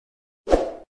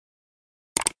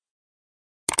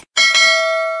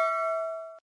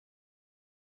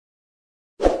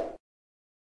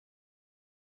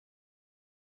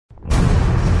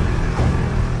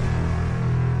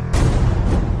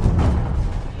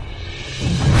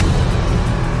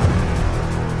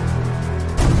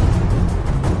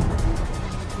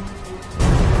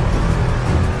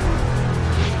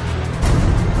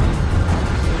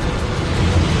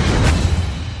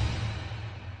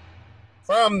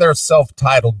from their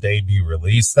self-titled debut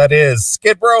release. That is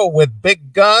Skid Row with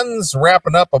Big Guns,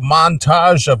 wrapping up a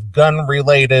montage of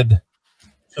gun-related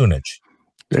tunage.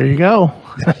 There you go.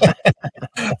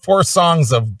 4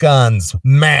 songs of guns,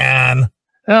 man.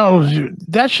 Oh,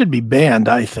 that should be banned,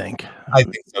 I think. I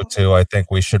think so too. I think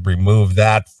we should remove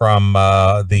that from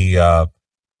the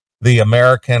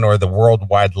American or the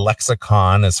worldwide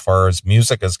lexicon as far as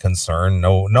music is concerned.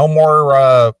 No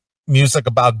more music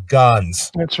about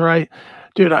guns. That's right,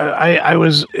 dude. I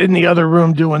was in the other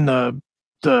room doing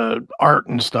the art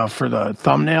and stuff for the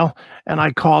thumbnail, and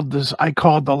I called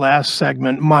the last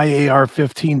segment "My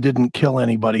AR-15 didn't kill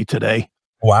anybody today."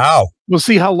 Wow. We'll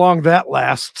see how long that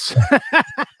lasts.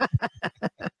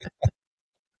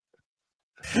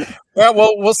 Well,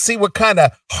 we'll see what kind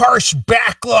of harsh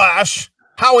backlash,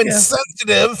 how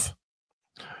insensitive.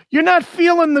 You're not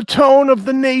feeling the tone of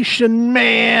the nation,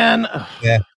 man.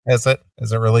 Yeah, is it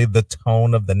really the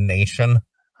tone of the nation?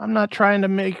 I'm not trying to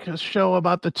make a show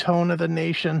about the tone of the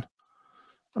nation.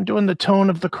 I'm doing the tone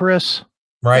of the Chris.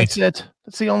 Right. That's it.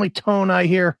 That's the only tone I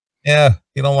hear. Yeah,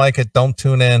 you don't like it, don't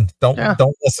tune in. Don't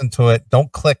listen to it.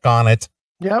 Don't click on it.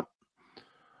 Yep.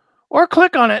 Or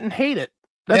click on it and hate it.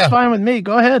 That's fine with me.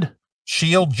 Go ahead.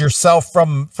 Shield yourself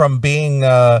from being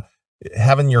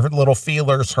having your little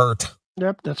feelers hurt.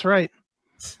 Yep, that's right.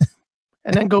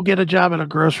 And then go get a job at a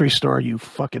grocery store, you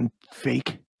fucking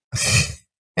fake.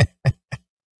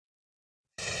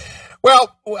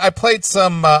 Well, I played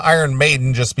some Iron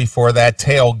Maiden just before that,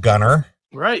 Tail Gunner.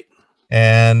 Right.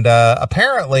 And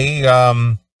apparently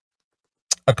a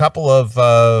couple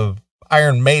of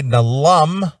Iron Maiden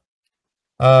alum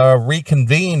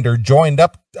reconvened or joined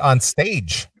up on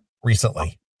stage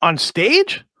recently. On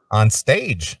stage? On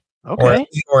stage. Okay.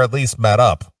 Or at least met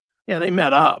up. Yeah, they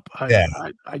met up. Yeah.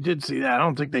 I did see that. I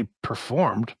don't think they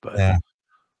performed, but yeah.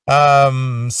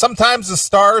 Sometimes the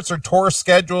stars or tour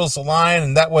schedules align,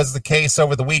 and that was the case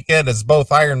over the weekend as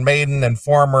both Iron Maiden and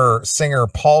former singer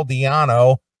Paul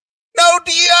Di'Anno. No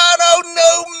Di'Anno,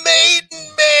 no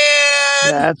Maiden,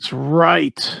 man. That's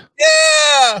right.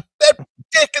 Yeah, that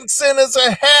Dickinson is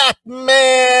a hack,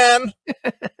 man.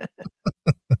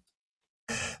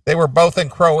 They were both in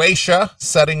Croatia,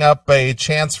 setting up a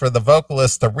chance for the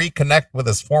vocalist to reconnect with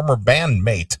his former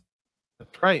bandmate.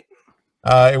 That's right.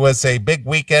 It was a big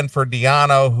weekend for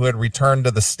Di'Anno, who had returned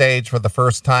to the stage for the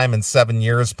first time in 7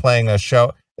 years, playing a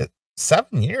show.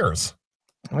 7 years?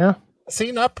 Yeah. Has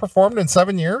he not performed in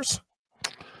 7 years?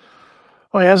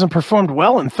 Well, he hasn't performed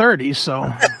well in 30,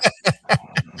 so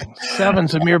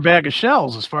 7's a mere bag of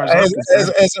shells as far as has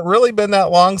it really been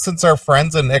that long since our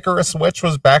friends in Icarus Witch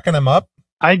was backing him up?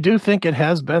 I do think it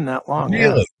has been that long.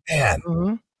 Really? Yeah. Man,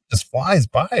 mm-hmm. Just flies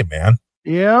by, man.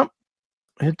 Yeah,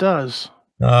 it does.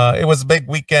 It was a big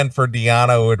weekend for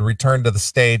Di'Anno, who had returned to the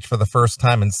stage for the first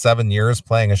time in 7 years,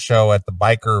 playing a show at the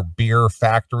Biker Beer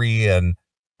Factory in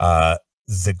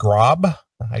Zagreb,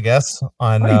 I guess.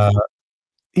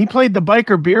 He played the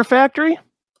Biker Beer Factory?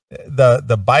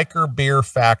 The Biker Beer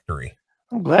Factory.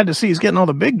 I'm glad to see he's getting all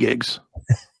the big gigs.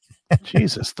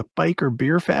 Jesus, the Biker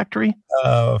Beer Factory?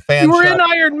 You were in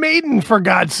Iron Maiden, for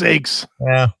God's sakes.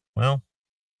 Yeah, well,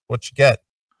 what you get.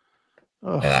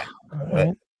 Oh,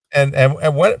 and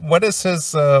what is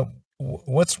his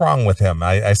what's wrong with him?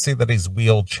 I see that he's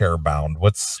wheelchair bound.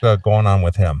 What's going on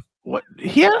with him?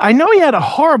 I know he had a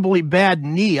horribly bad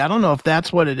knee. I don't know if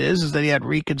that's what it is that he had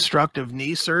reconstructive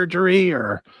knee surgery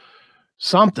or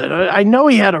something. I know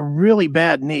he had a really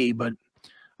bad knee, but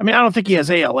I mean, I don't think he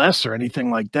has ALS or anything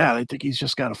like that. I think he's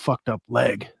just got a fucked up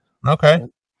leg. Okay.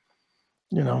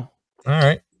 All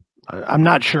right. I'm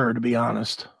not sure, to be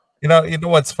honest. You know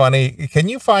what's funny? Can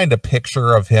you find a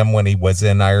picture of him when he was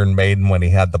in Iron Maiden, when he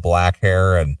had the black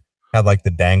hair and had like the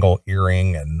dangle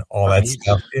earring and all that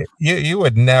stuff? You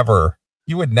would never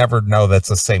know that's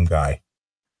the same guy.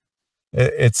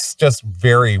 It's just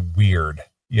very weird,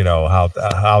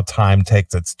 how time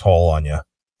takes its toll on you.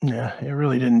 Yeah, it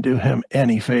really didn't do him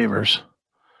any favors.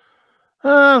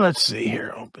 Let's see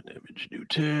here. Open image, new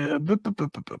tab.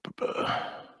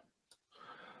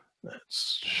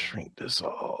 Let's shrink this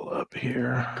all up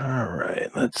here. All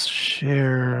right, let's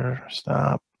share.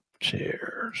 Stop.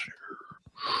 Share.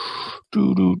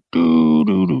 Do.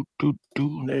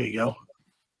 There you go.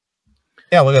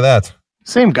 Yeah, look at that.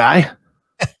 Same guy.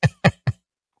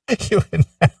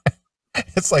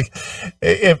 It's like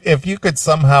if you could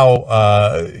somehow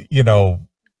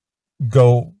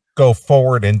go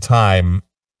forward in time,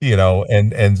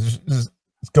 and just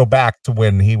go back to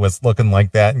when he was looking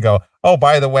like that and go, oh,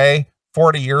 by the way,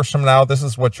 40 years from now, this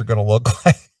is what you're going to look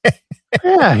like.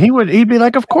 Yeah, he'd be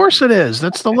like, of course it is.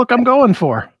 That's the look I'm going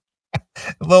for.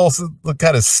 A little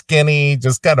kind of skinny,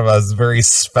 just kind of a very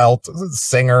svelte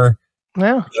singer.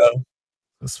 Yeah.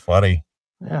 It's funny.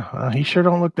 Yeah. He sure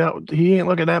don't look that. He ain't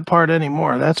looking that part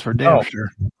anymore. That's for damn No, sure.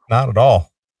 not at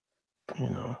all. You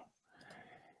know,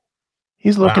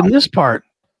 he's Wow. looking this part.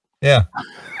 Yeah.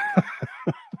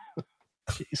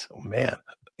 Jeez, oh man.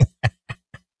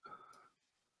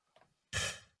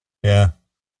 Yeah.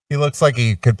 He looks like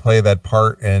he could play that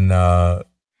part in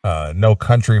No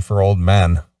Country for Old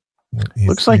Men. He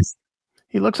looks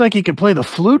like he could play the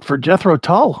flute for Jethro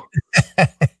Tull.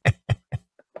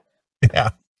 Yeah.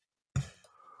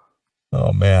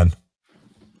 Oh man.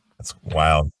 That's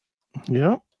wild.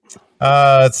 Yeah.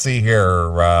 Let's see here.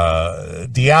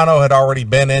 Diano had already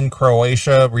been in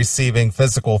Croatia receiving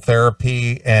physical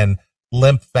therapy and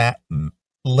lymphatic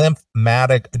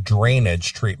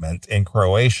drainage treatment in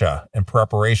Croatia in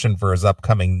preparation for his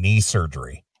upcoming knee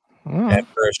surgery. And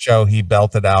for his show, he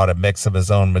belted out a mix of his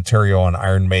own material and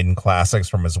Iron Maiden classics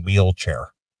from his wheelchair.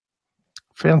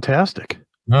 Fantastic.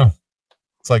 Oh,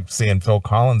 it's like seeing Phil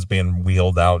Collins being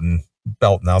wheeled out and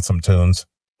belting out some tunes.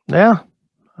 Yeah.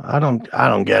 I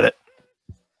don't get it.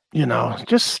 You know, I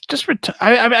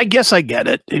guess I get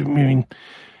it. I mean,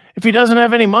 if he doesn't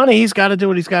have any money, he's got to do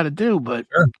what he's got to do. But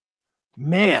Sure.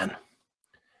 Man,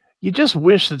 you just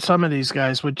wish that some of these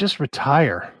guys would just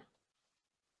retire.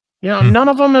 You know, none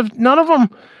of them,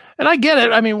 and I get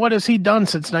it. I mean, what has he done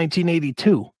since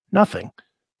 1982? Nothing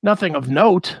of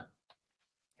note.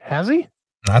 Has he?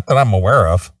 Not that I'm aware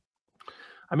of.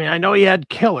 I mean, I know he had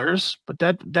Killers, but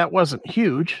that wasn't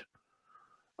huge.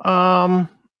 I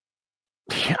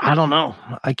don't know.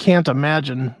 I can't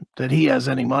imagine that he has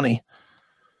any money,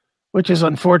 which is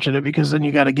unfortunate because then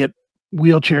you got to get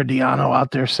wheelchair Diano out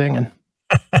there singing.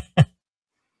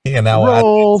 He and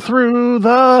Roll through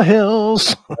the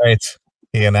hills. Right.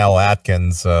 He and Al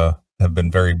Atkins have been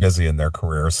very busy in their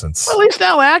career since. Well, at least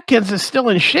Al Atkins is still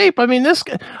in shape. I mean, this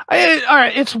guy. All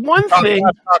right, it's one thing.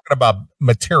 I'm talking about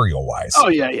material wise. Oh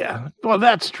yeah. Well,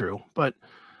 that's true, but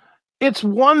it's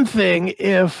one thing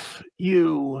if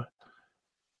you're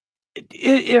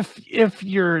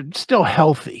still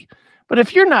healthy, but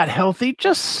if you're not healthy,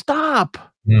 just stop.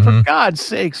 For God's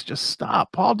sakes, just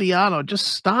stop. Paul Diano, just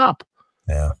stop.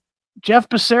 Yeah. Jeff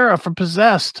Becerra from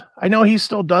Possessed. I know he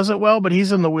still does it well, but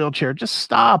he's in the wheelchair. Just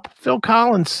stop. Phil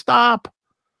Collins, stop.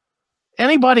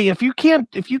 Anybody, if you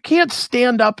can't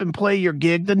stand up and play your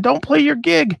gig, then don't play your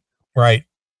gig. Right.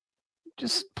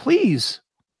 Just please.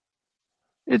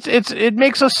 It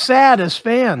makes us sad as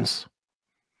fans.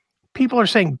 People are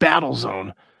saying Battle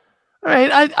Zone. All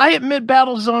right, I admit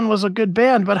Battle Zone was a good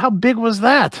band, but how big was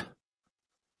that?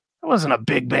 It wasn't a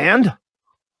big band.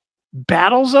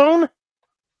 Battle Zone?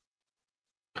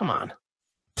 Come on.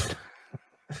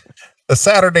 The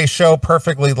Saturday show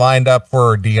perfectly lined up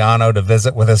for Diano to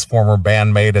visit with his former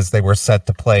bandmate as they were set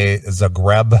to play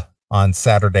Zagreb on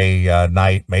Saturday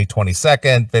night, May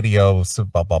 22nd.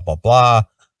 Videos, blah, blah, blah,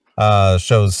 blah.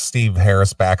 Shows Steve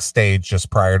Harris backstage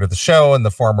just prior to the show, and the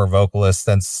former vocalist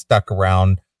then stuck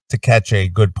around to catch a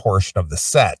good portion of the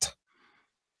set.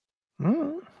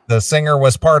 The singer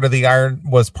was part of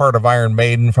Iron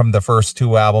Maiden from the first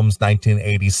two albums,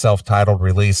 1980 self-titled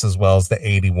release, as well as the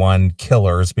 81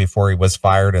 Killers, before he was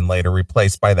fired and later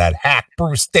replaced by that hack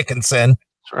Bruce Dickinson.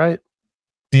 That's right.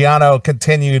 Diano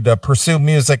continued to pursue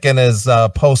music in his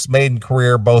post-Maiden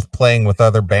career, both playing with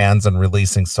other bands and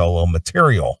releasing solo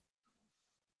material.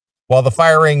 While the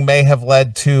firing may have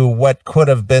led to what could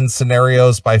have been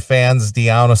scenarios by fans,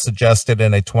 Diano suggested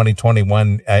in a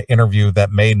 2021 interview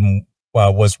that Maiden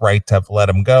was right to have let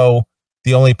him go.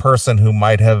 The only person who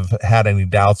might have had any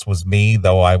doubts was me,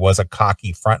 though I was a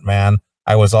cocky frontman.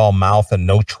 I was all mouth and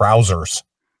no trousers.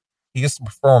 He used to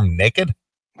perform naked?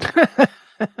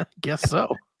 Guess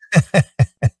so.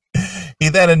 He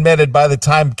then admitted by the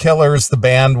time Killers, the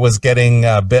band was getting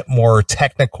a bit more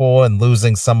technical and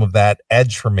losing some of that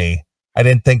edge for me. I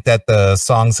didn't think that the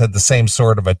songs had the same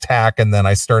sort of attack, and then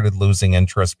I started losing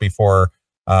interest before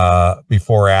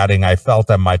adding, I felt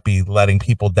I might be letting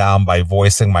people down by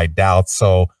voicing my doubts.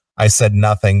 So I said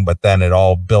nothing, but then it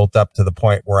all built up to the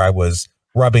point where I was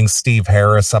rubbing Steve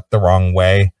Harris up the wrong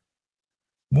way.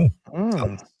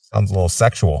 Sounds a little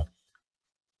sexual.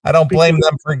 I don't blame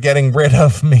them for getting rid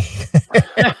of me.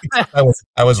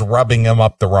 I was rubbing him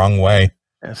up the wrong way.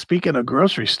 Speaking of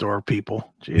grocery store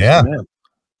people, geez, yeah. Man.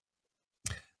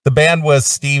 The band was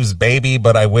Steve's baby,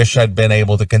 but I wish I'd been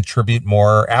able to contribute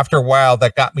more. After a while,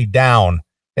 that got me down.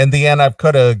 In the end, I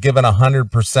could have given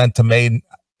 100% to Maiden.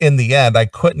 In the end, I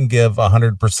couldn't give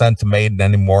 100% to Maiden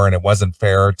anymore, and it wasn't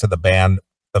fair to the band,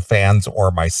 the fans,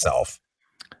 or myself.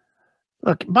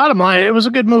 Look, bottom line, it was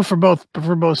a good move for both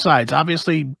sides.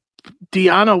 Obviously,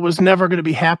 Diano was never going to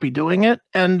be happy doing it,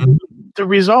 and Mhm. the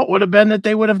result would have been that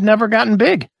they would have never gotten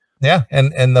big. Yeah,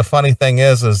 and the funny thing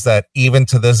is that even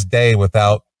to this day,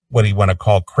 without what you want to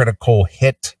call critical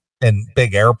hit and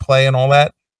big airplay and all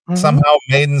that, Mhm. somehow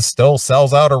Maiden still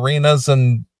sells out arenas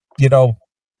and you know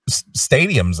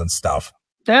stadiums and stuff.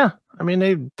 Yeah. I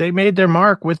mean, they made their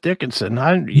mark with Dickinson.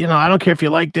 I don't care if you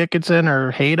like Dickinson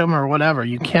or hate him or whatever.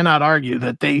 You cannot argue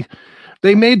that they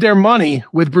made their money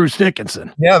with Bruce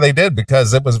Dickinson. Yeah, they did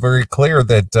because it was very clear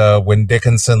that when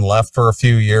Dickinson left for a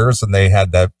few years and they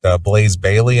had that Blaze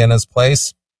Bailey in his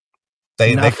place,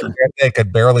 Nothing. they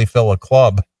could barely fill a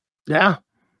club, Yeah.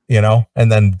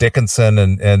 And then Dickinson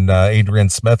and Adrian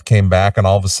Smith came back, and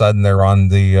all of a sudden they're on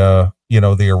the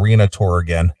the arena tour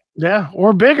again. Yeah.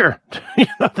 Or bigger.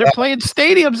 They're playing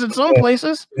stadiums in some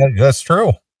places. Yeah, that's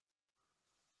true.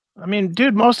 I mean,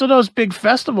 dude, most of those big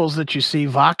festivals that you see,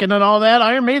 Wacken and all that,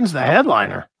 Iron Maiden's the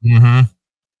headliner.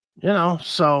 Mm-hmm.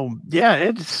 So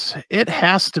yeah, it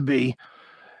has to be.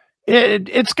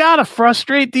 It's got to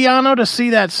frustrate Diano to see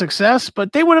that success,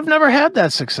 but they would have never had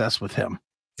that success with him.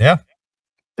 Yeah,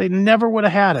 they never would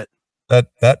have had it.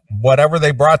 That whatever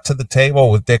they brought to the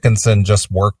table with Dickinson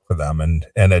just worked for them, and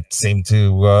it seemed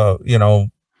to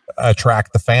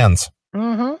attract the fans.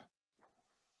 Mm-hmm.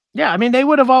 Yeah, I mean, they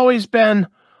would have always been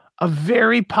a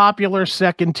very popular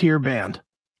second tier band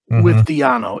with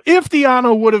Diano. If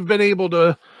Diano would have been able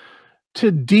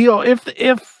to deal,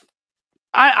 if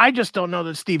I just don't know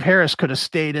that Steve Harris could have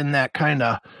stayed in that kind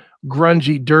of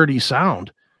grungy, dirty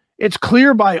sound. It's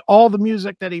clear by all the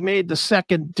music that he made the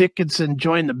second Dickinson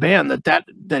joined the band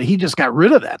that he just got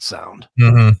rid of that sound.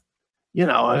 Mm-hmm.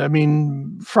 I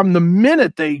mean, from the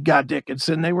minute they got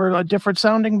Dickinson, they were a different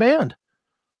sounding band.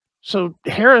 So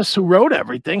Harris, who wrote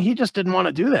everything, he just didn't want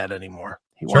to do that anymore.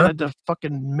 He wanted to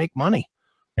fucking make money.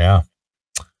 Yeah.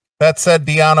 That said,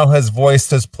 Diano has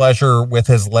voiced his pleasure with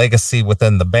his legacy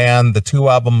within the band. The 2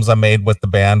 albums I made with the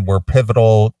band were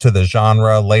pivotal to the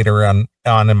genre. Later on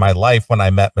in my life, when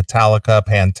I met Metallica,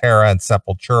 Pantera, and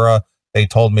Sepultura, they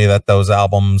told me that those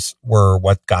albums were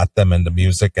what got them into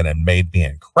music, and it made me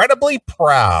incredibly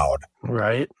proud.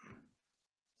 Right.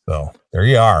 So there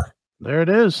you are. There it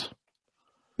is.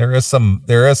 There is some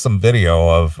video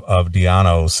of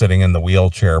Diano sitting in the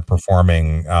wheelchair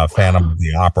performing Phantom of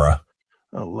the Opera.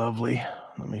 Oh, lovely.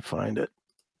 Let me find it.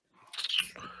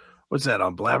 What's that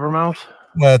on Blabbermouth?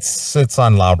 It's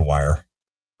on Loudwire.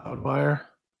 Loudwire?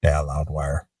 Yeah,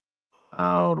 Loudwire.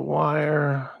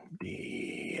 Loudwire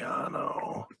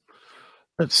Diano.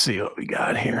 Let's see what we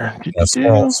got here.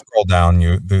 Scroll down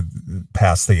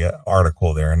past the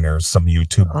article there, and there's some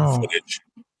YouTube footage.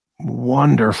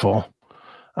 Wonderful.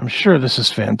 I'm sure this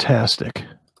is fantastic.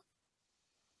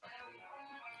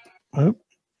 Oh,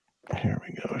 here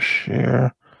we go.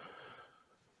 Share.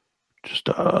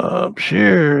 Stop.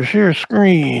 Share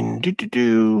screen.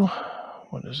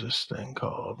 What is this thing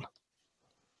called?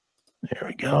 There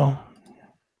we go.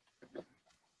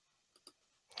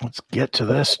 Let's get to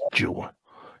this jewel.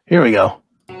 Here we go.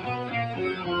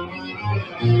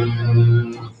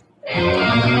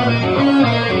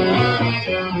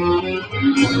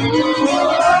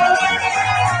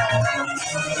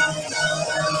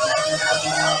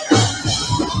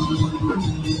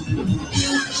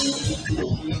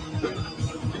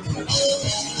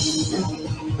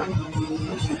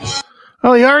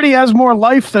 Well, he already has more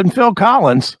life than Phil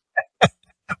Collins.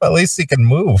 At least he can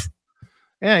move.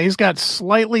 Yeah, he's got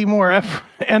slightly more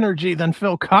energy than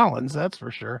Phil Collins, that's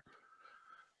for sure.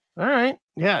 All right.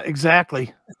 Yeah,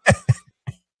 exactly.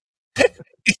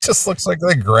 He just looks like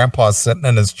the grandpa sitting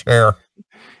in his chair.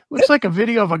 Looks like a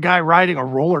video of a guy riding a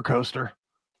roller coaster.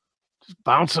 Just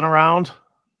bouncing around.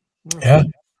 Yeah.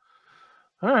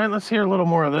 All right, let's hear a little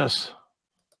more of this.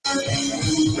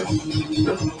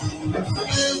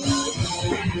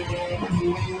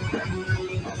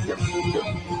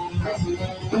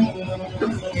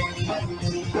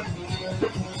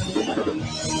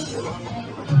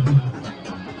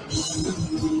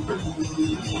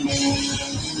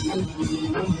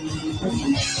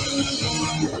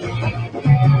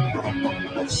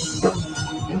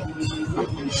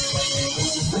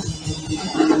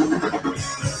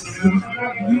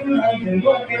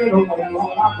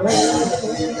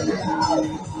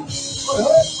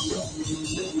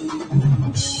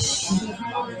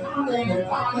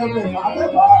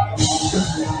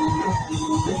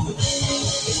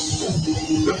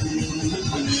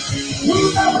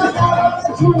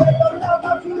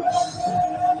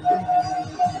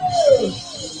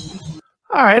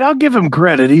 All right, I'll give him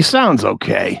credit. He sounds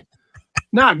okay.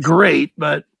 Not great,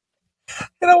 but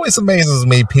It always amazes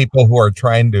me people who are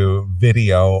trying to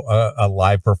video a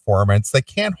live performance. They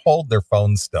can't hold their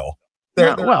phone still.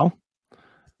 No, They're well,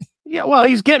 yeah, well,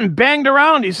 he's getting banged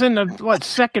around. He's in the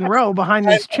second row behind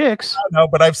I these chicks. know,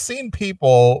 but I've seen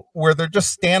people where they're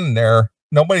just standing there.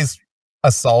 Nobody's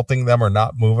assaulting them or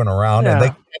not moving around, and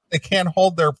Yeah. they can't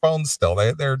hold their phone still.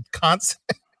 They're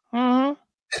constant. Hmm.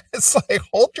 It's like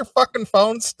hold your fucking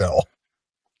phone still.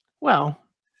 Well,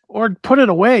 or put it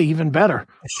away, even better.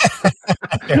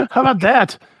 How about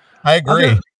that? I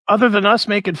agree. Other than us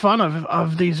making fun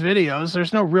of these videos,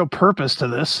 there's no real purpose to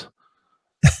this.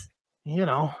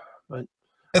 But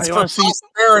It's you for wanna see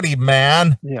prosperity,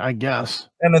 man, yeah, I guess.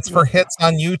 and it's for hits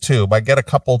on YouTube. I get a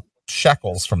couple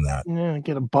shekels from that. Yeah,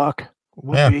 get $1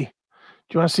 would Yeah. be. Do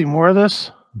you wanna see more of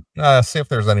this? See if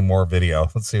there's any more video.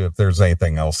 Let's see if there's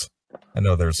anything else. I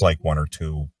know there's like 1 or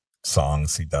 2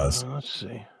 songs he does. Let's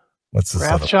see. What's this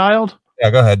other? Wrathchild?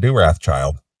 Yeah, go ahead. Do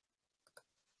Wrathchild.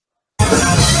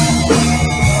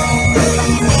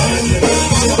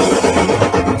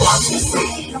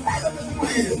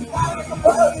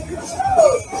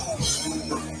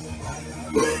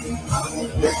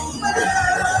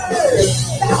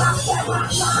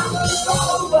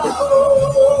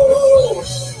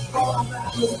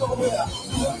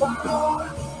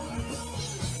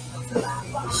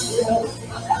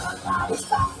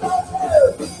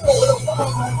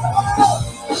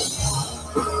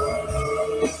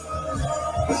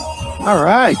 All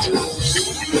right.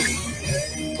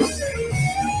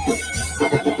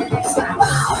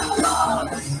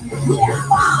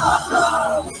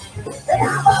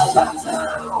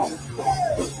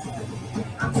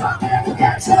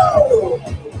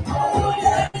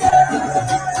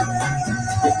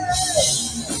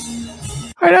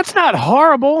 All right, that's not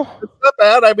horrible. It's not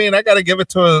bad. I mean, I got to give it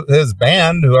to his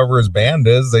band, whoever his band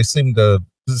is. They seem to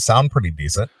sound pretty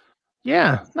decent.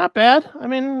 Yeah, not bad. I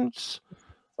mean,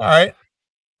 All right.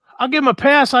 I'll give him a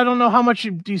pass. I don't know how much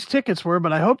these tickets were,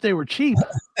 but I hope they were cheap.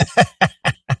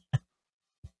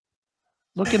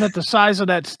 Looking at the size of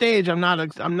that stage, I'm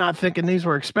not thinking these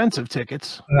were expensive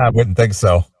tickets. I wouldn't think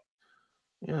so.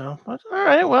 But all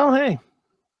right. Well, hey,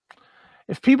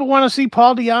 if people want to see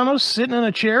Paul Di'Anno sitting in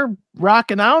a chair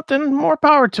rocking out, then more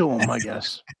power to them, I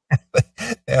guess.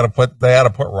 They had to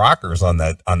put rockers on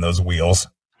those wheels.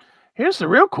 Here's the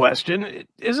real question.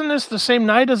 Isn't this the same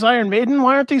night as Iron Maiden?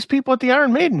 Why aren't these people at the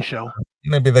Iron Maiden show?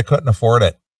 Maybe they couldn't afford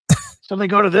it. So they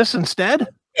go to this instead?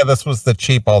 Yeah, this was the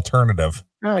cheap alternative.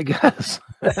 I guess.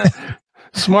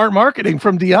 Smart marketing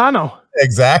from Di'Anno.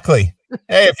 Exactly.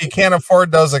 Hey, if you can't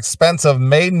afford those expensive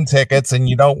Maiden tickets and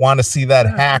you don't want to see that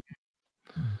hack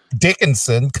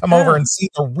Dickinson, come over and see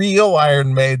the real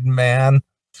Iron Maiden, man.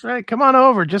 That's right. Come on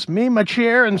over. Just me, my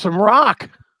chair, and some rock.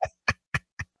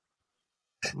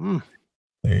 There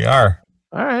you are.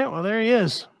 All right. Well, there he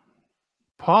is.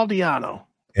 Paul Di'Anno.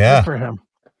 Yeah. Good for him.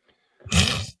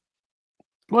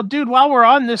 Well, dude, while we're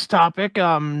on this topic,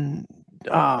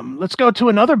 let's go to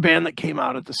another band that came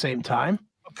out at the same time.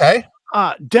 Okay.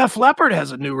 Def Leppard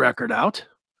has a new record out.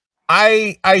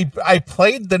 I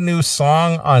played the new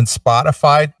song on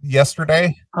Spotify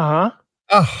yesterday.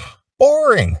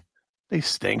 Boring. They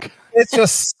stink. It's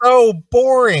just so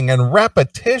boring and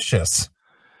repetitious.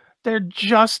 They're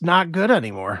just not good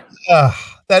anymore.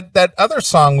 That other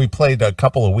song we played a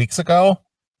couple of weeks ago,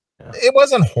 it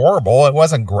wasn't horrible. It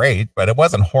wasn't great, but it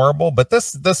wasn't horrible. But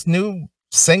this new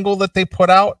single that they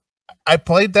put out, I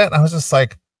played that and I was just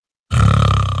like,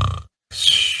 that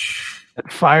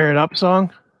Fire It Up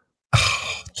song.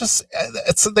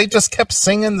 They just kept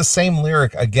singing the same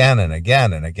lyric again and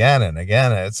again and again and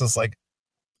again. And it's just like,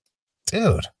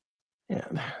 dude. Yeah,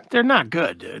 they're not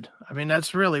good, dude. I mean,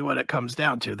 that's really what it comes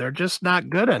down to. They're just not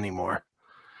good anymore.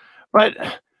 But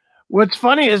what's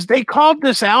funny is they called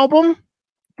this album,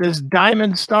 this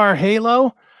Diamond Star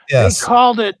Halo. Yes. They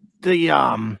called it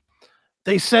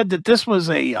they said that this was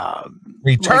a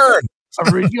return.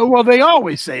 Well, they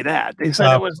always say that. They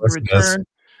said it was the return.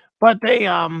 But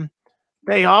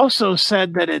they also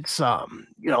said that it's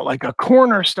like a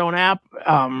cornerstone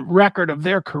record of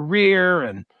their career,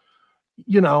 and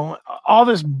all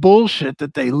this bullshit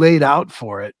that they laid out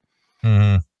for it.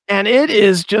 Mm-hmm. And it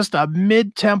is just a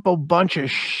mid-tempo bunch of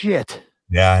shit.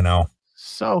 Yeah, I know.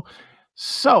 So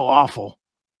awful.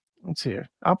 Let's hear.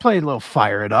 I'll play a little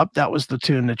Fire It Up. That was the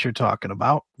tune that you're talking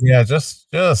about. Yeah, just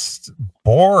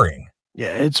boring.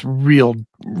 Yeah, it's real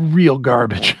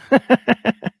garbage.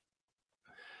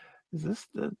 Is this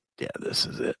this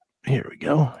is it. Here we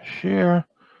go. Share.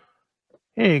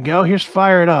 Here you go. Here's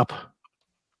Fire It Up.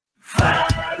 Fire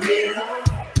it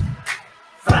up.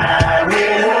 Fire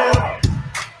it up.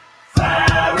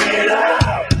 Fire it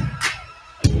up.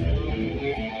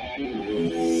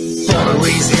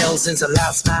 since I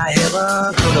lost my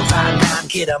heaven. Couldn't find nine,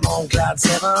 kid, I'm on cloud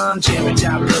 7. Cherry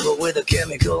top rubber with a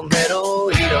chemical metal.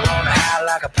 Heater on high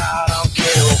like a pot on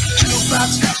kettle.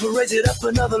 Jukebox tracks will raise it up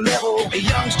another level. A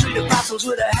young street apostles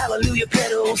with a hallelujah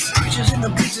pedals. Preachers in the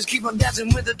bleachers keep on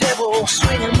dancing with the devil.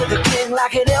 Swinging with the king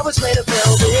like it Elvis made of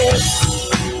velvet.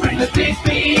 Bring the big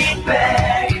beat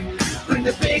back. Bring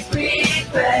the big beat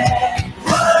back.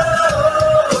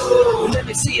 Whoa! Let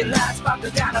me see your lights spark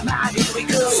the dynamite. Here we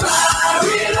go. Fire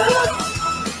it up.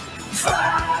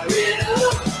 Fire it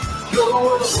up. Go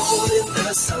on in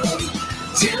the sun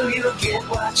till you get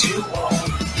what you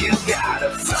want. You gotta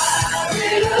fire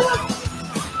it up.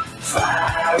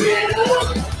 Fire it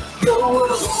up. Go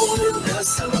on in the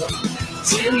sun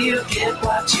till you get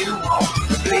what you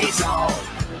want. Blaze on.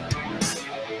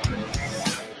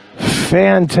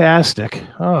 Fantastic.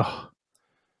 Oh,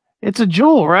 it's a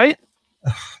jewel, right?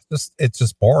 It's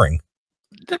just boring.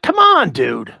 Come on,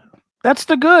 dude. That's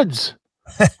the goods.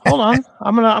 Hold on.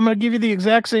 I'm gonna give you the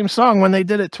exact same song when they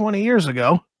did it 20 years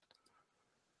ago.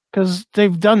 Because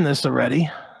they've done this already.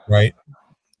 Right.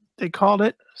 They called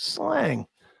it slang.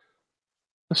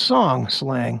 The song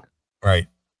slang. Right.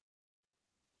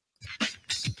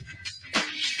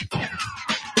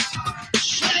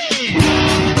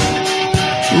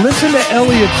 Listen to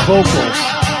Elliot's vocals.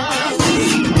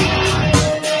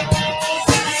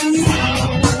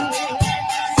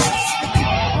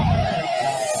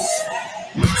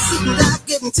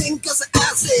 Getting tinkers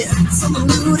acid, someone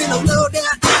new in a low down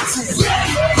acid.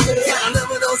 Got love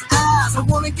with those eyes. I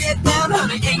wanna get down,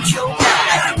 honey, ain't your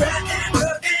eyes.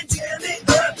 And tell me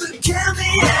up and count me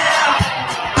out.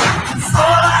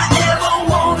 All I ever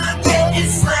wanna get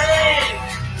is slang.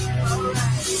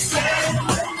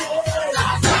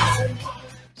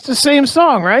 It's the same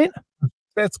song, right?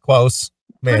 It's close.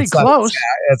 Pretty close.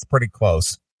 It's pretty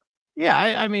close. Yeah,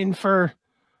 I mean, for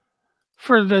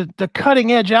the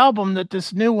cutting edge album that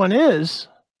this new one is,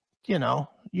 you know,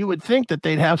 you would think that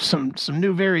they'd have some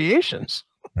new variations.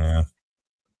 Yeah.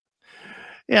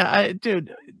 Yeah,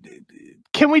 dude,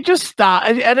 can we just stop?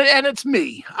 And it's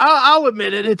me. I'll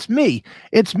admit it. It's me.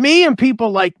 It's me and people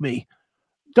like me.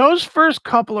 Those first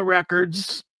couple of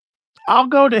records, I'll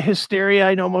go to Hysteria.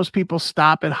 I know most people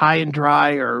stop at High and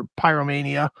Dry or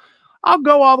Pyromania. I'll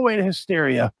go all the way to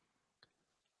Hysteria.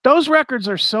 Those records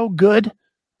are so good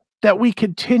that we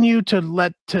continue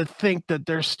to think that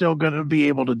they're still going to be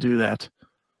able to do that.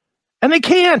 And they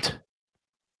can't.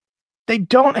 They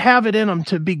don't have it in them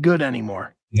to be good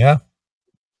anymore. Yeah.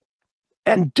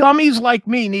 And dummies like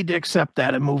me need to accept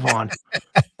that and move on.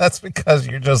 That's because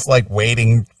you're just like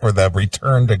waiting for the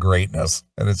return to greatness.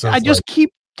 And it's just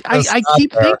I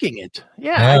keep thinking it.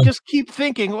 Yeah, I just keep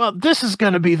thinking, well, this is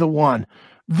going to be the one.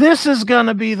 This is going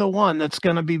to be the one that's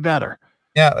going to be better.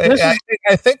 Yeah,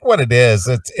 I think what it is,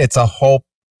 it's a hope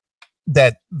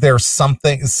that there's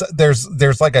something,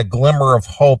 there's like a glimmer of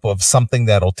hope of something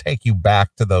that'll take you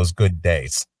back to those good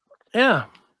days. Yeah,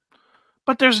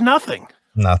 but there's nothing.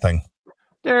 Nothing.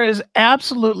 There is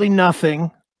absolutely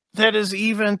nothing that is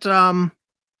even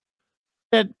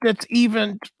that's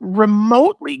even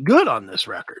remotely good on this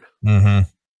record. Mm-hmm.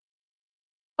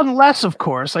 Unless, of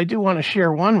course, I do want to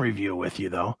share one review with you,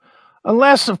 though.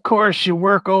 Unless, of course, you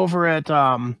work over at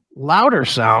Louder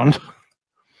Sound,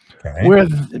 where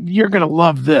you're going to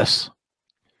love this.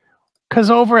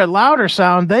 Because over at Louder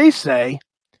Sound, they say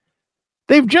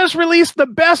they've just released the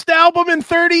best album in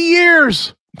 30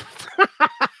 years.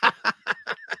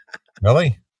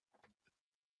 Really?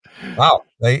 Wow.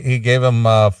 He gave him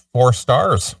 4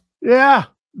 stars. Yeah.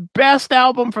 Best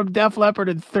album from Def Leppard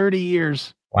in 30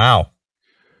 years. Wow.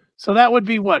 So that would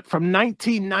be what? From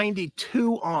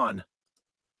 1992 on.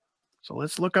 So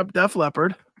let's look up Def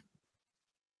Leppard.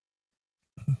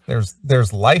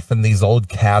 There's life in these old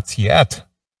cats yet.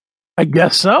 I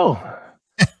guess so.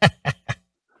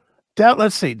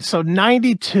 Let's see. So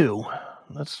 92.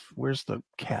 Where's the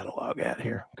catalog at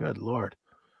here? Good Lord.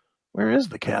 Where is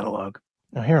the catalog?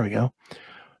 Oh, here we go.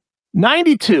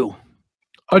 92.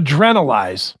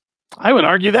 Adrenalize. I would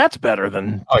argue that's better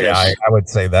than this. Yeah, I would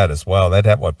say that as well. That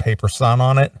had what, Paper Sun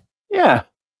on it? Yeah.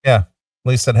 Yeah. At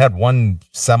least it had one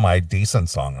semi-decent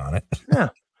song on it. Yeah.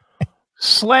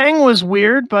 Slang was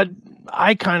weird, but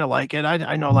I kind of like it.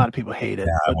 I know a lot of people hate it.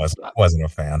 Yeah, I wasn't a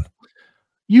fan.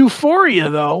 Euphoria,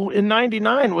 though, in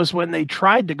 99 was when they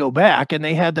tried to go back, and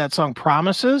they had that song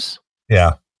Promises.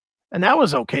 Yeah. And that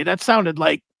was okay. That sounded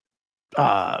like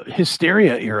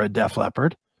Hysteria era Def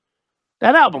Leppard.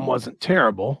 That album wasn't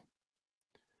terrible.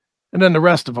 And then the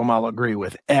rest of them I'll agree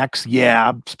with. X,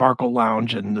 yeah, Sparkle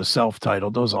Lounge, and the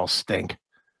self-titled. Those all stink.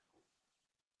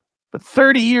 But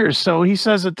 30 years, so he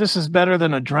says that this is better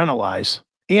than Adrenalize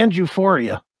and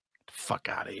Euphoria. fuck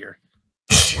out of here.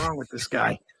 What's wrong with this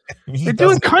guy? He They're doing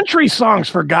doesn't- country songs,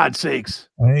 for God's sakes.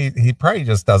 he probably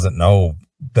just doesn't know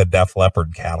the Def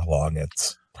Leppard catalog.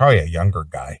 It's probably a younger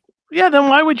guy. Yeah, then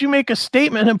why would you make a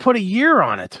statement and put a year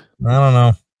on it? I don't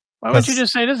know. Why would you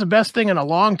just say this is the best thing in a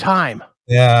long time?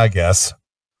 Yeah, I guess.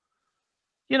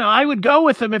 You know, I would go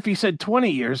with him if he said 20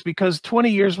 years, because 20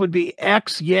 years would be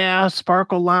X, yeah,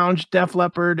 Sparkle Lounge, Def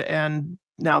Leppard, and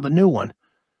now the new one.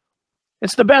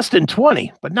 It's the best in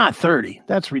 20, but not 30.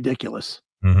 That's ridiculous.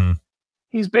 Mm-hmm.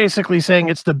 He's basically saying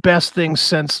it's the best thing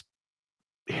since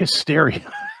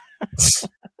Hysteria.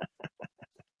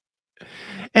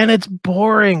 And it's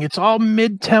boring. It's all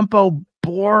mid-tempo,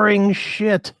 boring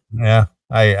shit. Yeah,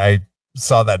 I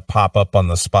saw that pop up on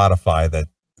the Spotify that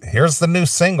here's the new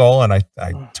single, and I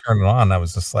turned it on. I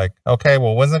was just like, okay,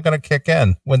 well, when's it going to kick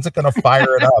in? When's it going to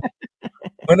fire it up?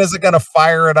 When is it going to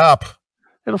fire it up?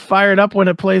 It'll fire it up when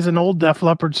it plays an old Def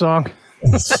Leppard song.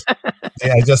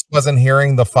 Yeah, I just wasn't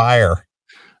hearing the fire.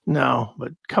 No,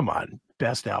 but come on.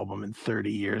 Best album in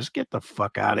 30 years. Get the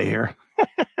fuck out of here.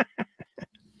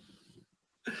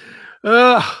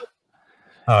 Ugh.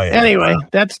 Oh, yeah. Anyway,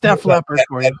 that's Def Leppard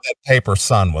for you. That Paper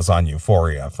Sun was on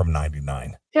Euphoria from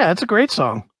 99. Yeah, it's a great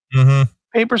song. Mm-hmm.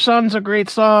 Paper Sun's a great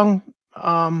song.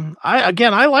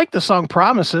 I like the song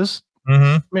Promises.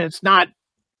 Mm-hmm. I mean, it's not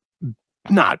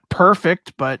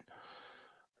perfect, but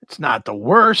it's not the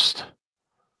worst.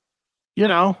 You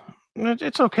know,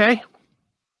 it's okay,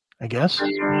 I guess.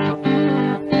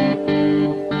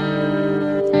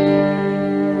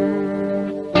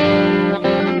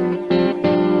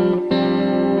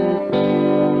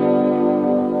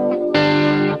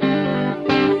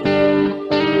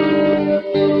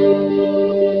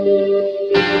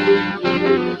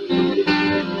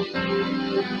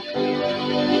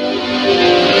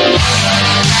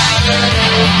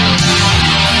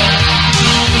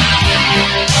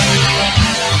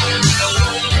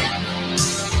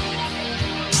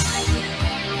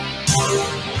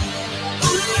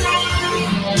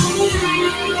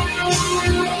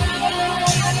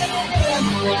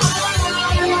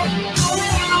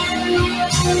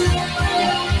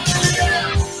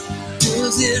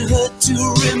 Does it hurt to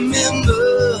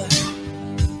remember?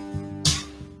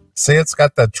 See, it's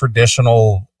got the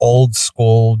traditional old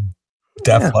school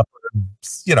Def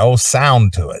Leppard,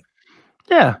 sound to it.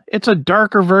 Yeah, it's a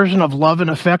darker version of Love and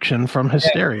Affection from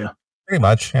Hysteria. Yeah, pretty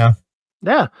much, yeah.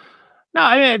 Yeah. No,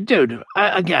 I mean, dude,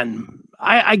 I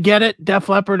get it. Def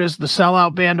Leppard is the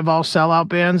sellout band of all sellout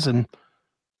bands, and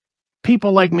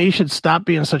people like me should stop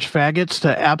being such faggots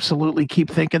to absolutely keep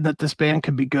thinking that this band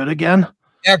could be good again.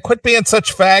 Yeah, quit being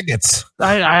such faggots.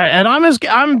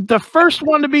 I'm the first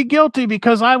one to be guilty,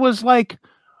 because I was like,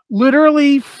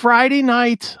 literally Friday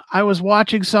night, I was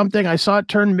watching something. I saw it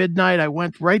turn midnight. I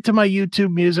went right to my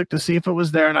YouTube music to see if it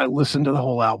was there, and I listened to the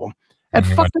whole album at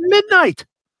fucking midnight.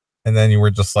 And then you were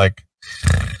just like,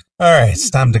 all right, it's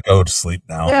time to go to sleep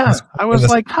now. Yeah, I was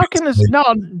like, how can this? No,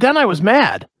 then I was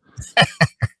mad.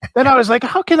 Then I was like,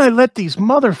 how can I let these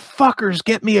motherfuckers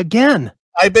get me again?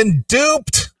 I've been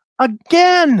duped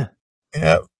again.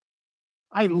 Yeah.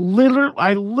 I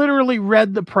literally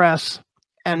read the press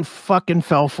and fucking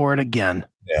fell for it again.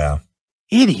 Yeah.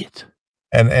 Idiot.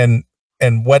 And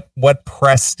what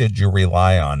press did you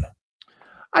rely on?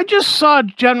 I just saw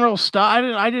general stuff.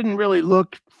 I didn't really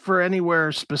look for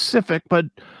anywhere specific, but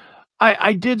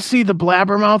I did see the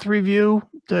Blabbermouth review.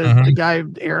 The guy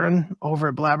Aaron over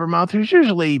at Blabbermouth, who's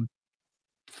usually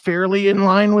fairly in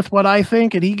line with what I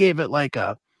think, and he gave it like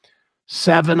a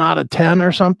 7 out of 10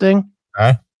 or something.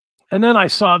 Okay. And then I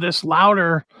saw this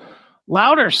louder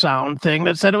sound thing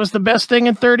that said it was the best thing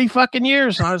in 30 fucking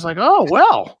years. And I was like, oh,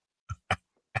 well,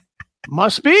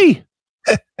 must be.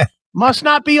 Must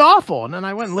not be awful. And then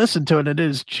I went and listened to it. It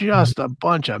is just a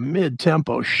bunch of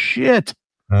mid-tempo shit.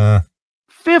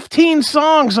 15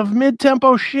 songs of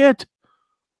mid-tempo shit.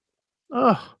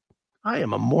 Ugh, I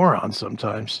am a moron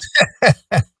sometimes.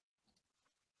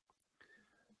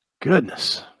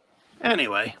 Goodness.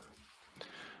 Anyway,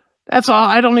 that's all.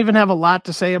 I don't even have a lot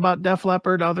to say about Def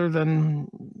Leppard other than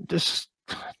just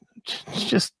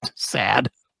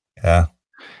sad. Yeah.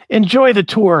 Enjoy the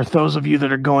tour, those of you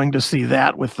that are going to see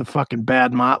that with the fucking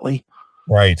Bad Motley.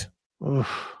 Right. Oof.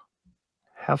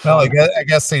 Have fun. Well, I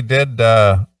guess they did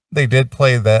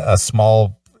play a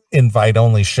small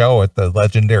invite-only show at the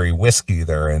legendary Whiskey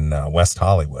there in West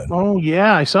Hollywood. Oh,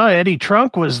 yeah. I saw Eddie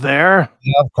Trunk was there.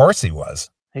 Yeah, of course he was.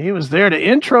 He was there to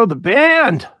intro the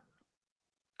band.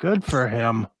 Good for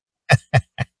him.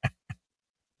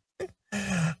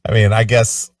 I mean, I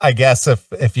guess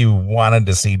if you wanted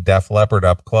to see Def Leppard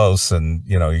up close and,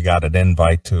 you got an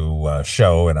invite to a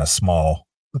show in a small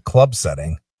club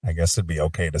setting, I guess it'd be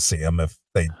okay to see him if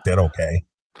they did okay.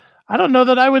 I don't know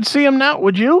that I would see him now.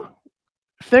 Would you?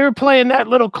 If they were playing that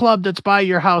little club that's by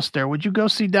your house there, would you go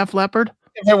see Def Leppard?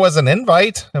 If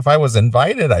I was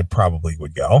invited, I probably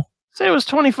would go. Say it was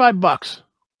 $25.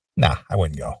 Nah, I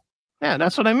wouldn't go. Yeah,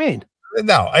 that's what I mean.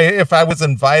 No, if I was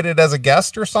invited as a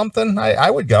guest or something, I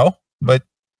would go. But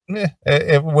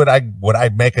would I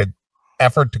make an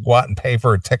effort to go out and pay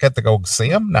for a ticket to go see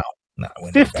him? No, I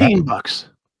wouldn't. $15.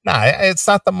 Nah, it's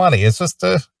not the money. It's just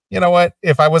you know what?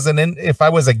 If I was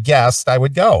a guest, I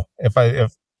would go. If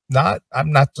not,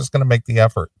 I'm not just going to make the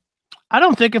effort. I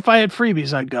don't think if I had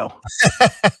freebies, I'd go.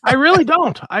 I really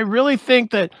don't. I really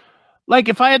think that, like,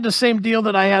 if I had the same deal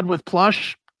that I had with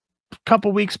Plush a couple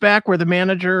weeks back, where the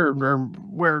manager or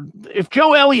where if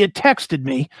Joe Elliott texted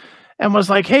me and was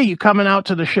like, "Hey, you coming out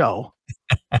to the show?"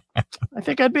 I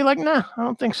think I'd be like, "Nah, I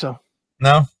don't think so."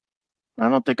 No, I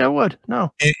don't think I would.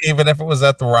 No, even if it was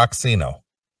at the Roxino.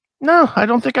 No, I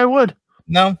don't think I would.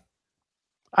 No.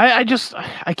 I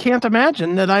can't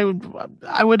imagine that I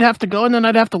would have to go and then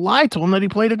I'd have to lie to him that he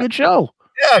played a good show.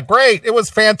 Yeah, great. It was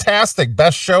fantastic.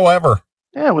 Best show ever.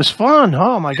 Yeah, it was fun.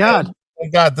 Oh my God. Oh my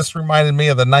God, this reminded me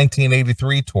of the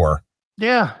 1983 tour.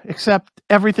 Yeah, except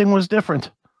everything was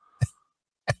different.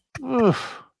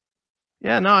 Oof.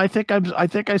 Yeah, no, I think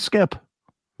I skip.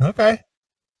 Okay.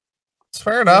 It's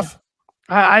fair enough.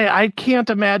 I can't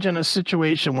imagine a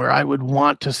situation where I would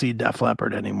want to see Def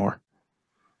Leppard anymore.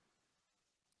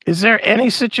 Is there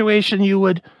any situation you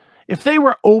would, if they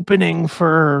were opening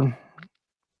for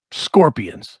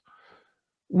Scorpions,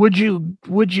 would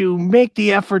you make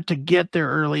the effort to get there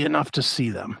early enough to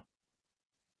see them?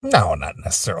 No, not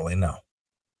necessarily. No.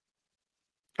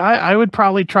 I would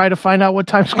probably try to find out what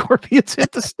time Scorpions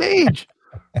hit the stage.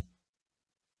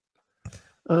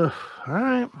 All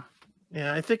right.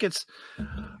 Yeah, I think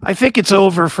it's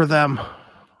over for them.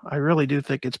 I really do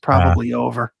think it's probably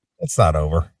over. It's not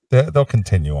over. They'll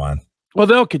continue on. Well,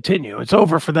 they'll continue. It's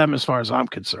over for them as far as I'm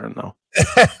concerned, though.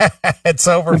 It's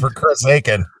over for Chris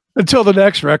Aiken. Until the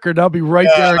next record, I'll be right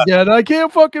there again. I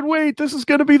can't fucking wait. This is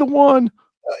going to be the one.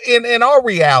 In all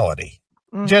reality,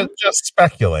 just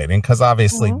speculating, because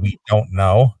obviously we don't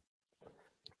know.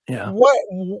 Yeah.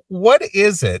 What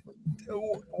is it?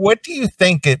 What do you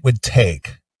think it would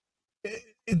take?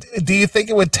 Do you think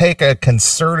it would take a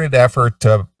concerted effort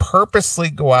to purposely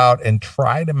go out and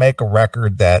try to make a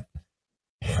record that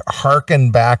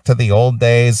harken back to the old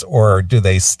days, or do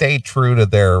they stay true to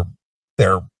their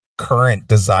current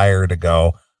desire to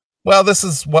go, well, this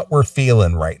is what we're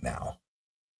feeling right now?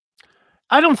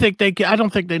 I don't think they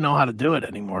know how to do it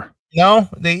anymore. No,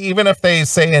 even if they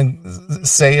say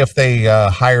if they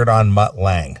hired on Mutt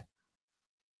Lange.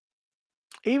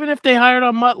 Even if they hired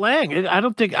on Mutt Lange, I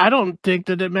don't think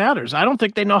that it matters. I don't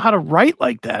think they know how to write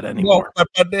like that anymore. Well,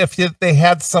 but if they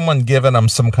had someone giving them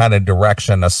some kind of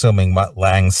direction, assuming Mutt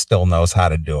Lange still knows how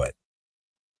to do it.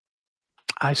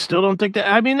 I still don't think that.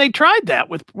 I mean, they tried that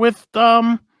with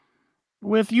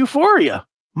Euphoria.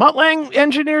 Mutt Lange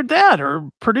engineered that or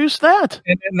produced that,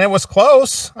 and it was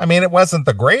close. I mean, it wasn't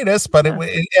the greatest, but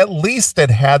at least it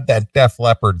had that Def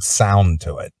Leppard sound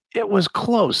to it. It was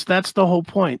close. That's the whole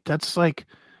point. That's like,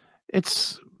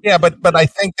 it's. Yeah, but I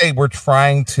think they were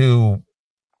trying to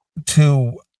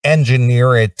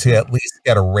engineer it to at least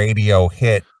get a radio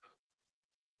hit,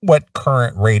 what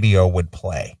current radio would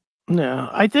play. Yeah,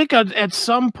 I think at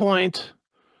some point,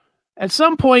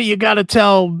 you got to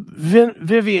tell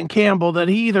Vivian Campbell that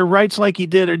he either writes like he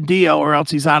did in Dio, or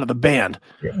else he's out of the band.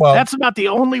 Well, that's about the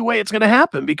only way it's going to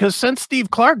happen, because since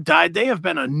Steve Clark died, they have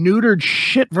been a neutered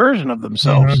shit version of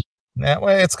themselves. That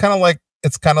way, it's kind of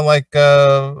like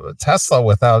Tesla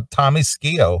without Tommy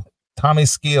Skeoch. Tommy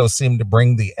Skeoch seemed to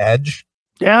bring the edge.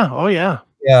 Yeah. Oh yeah.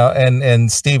 Yeah, and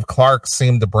Steve Clark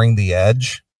seemed to bring the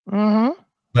edge. Mm-hmm.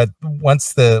 But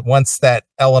once that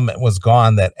element was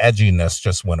gone, that edginess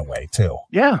just went away too.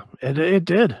 Yeah, it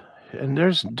did. And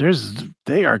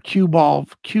they are cue ball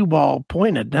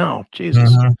pointed now.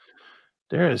 Jesus,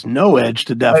 there is no edge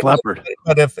to Def Leppard.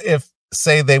 But if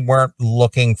say they weren't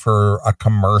looking for a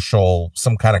commercial,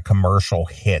 some kind of commercial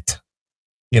hit,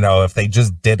 if they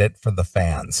just did it for the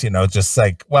fans, just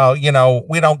like, well,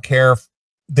 we don't care if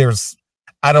there's.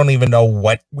 I don't even know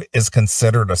what is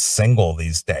considered a single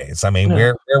these days. I mean,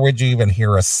 where would you even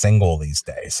hear a single these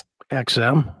days?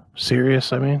 XM,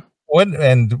 Sirius. I mean,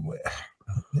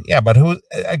 but who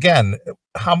again?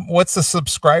 What's the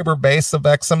subscriber base of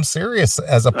XM Sirius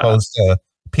as opposed to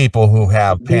people who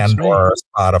have Pandora, or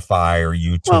Spotify, or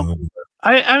YouTube? Well,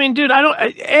 I mean, dude,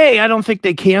 I don't think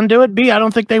they can do it. B, I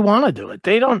don't think they want to do it.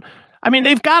 They don't. I mean,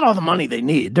 they've got all the money they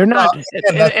need. They're not.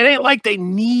 It ain't like they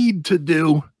need to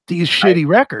do these shitty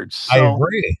records. So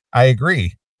I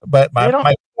agree. But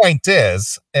my point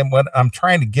is, and what I'm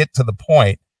trying to get to the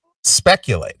point,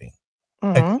 speculating.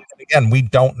 Again, we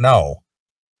don't know.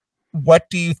 What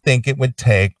do you think it would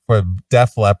take for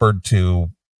Def Leppard to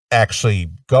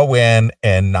actually go in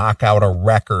and knock out a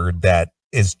record that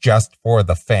is just for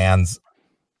the fans,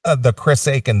 the Chris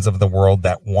Aikens of the world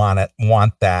that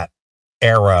want that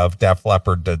era of Def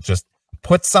Leppard to just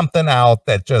put something out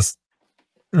that just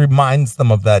reminds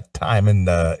them of that time in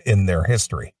their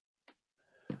history?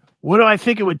 What do I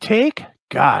think it would take?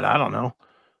 God, I don't know.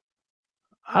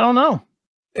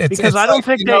 Because I don't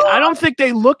think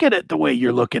they look at it the way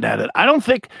you're looking at it.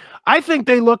 I think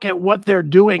they look at what they're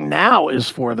doing now is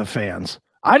for the fans.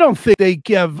 I don't think they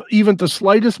give even the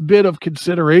slightest bit of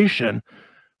consideration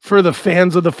for the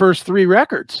fans of the first 3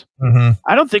 records.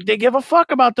 I don't think they give a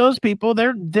fuck about those people.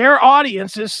 Their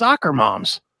audience is soccer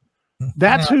moms.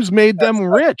 That's who's made them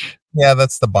rich. Yeah,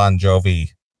 that's the Bon Jovi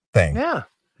thing. Yeah.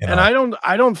 And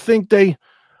I don't think they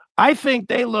I think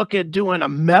they look at doing a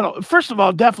metal. First of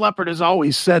all, Def Leppard has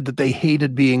always said that they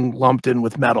hated being lumped in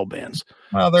with metal bands.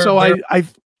 Well,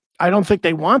 I don't think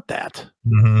they want that.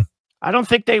 Mm-hmm. I don't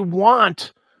think they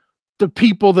want the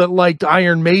people that liked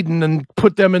Iron Maiden and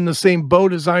put them in the same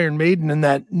boat as Iron Maiden in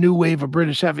that new wave of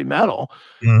British heavy metal.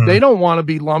 Mm-hmm. They don't want to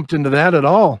be lumped into that at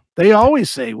all. They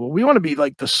always say, well, we want to be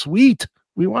like the Sweet.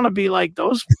 We want to be like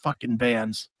those fucking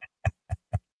bands.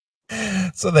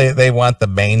 So they want the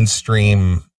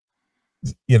mainstream,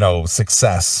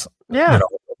 success. Yeah.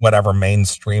 Whatever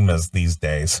mainstream is these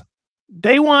days.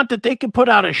 They want that they can put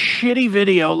out a shitty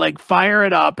video, like Fire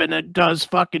It Up, and it does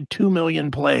fucking 2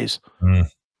 million plays.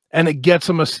 And it gets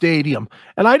them a stadium.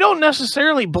 And I don't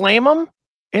necessarily blame them.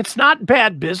 It's not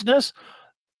bad business.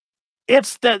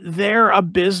 It's that they're a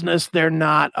business. They're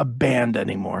not a band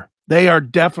anymore. They are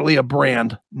definitely a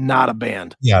brand, not a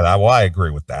band. Yeah, I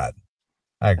agree with that.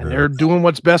 I agree. And they're doing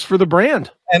what's best for the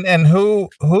brand. And who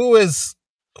is,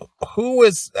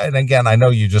 and again, I know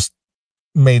you just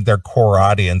made their core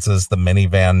audiences the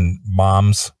minivan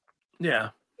moms. Yeah.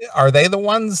 Are they the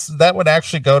ones that would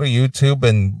actually go to YouTube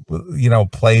and,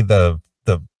 play the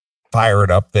Fire It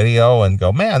Up video and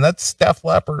go, man, that's Def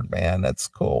Leppard, man. That's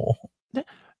cool.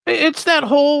 It's that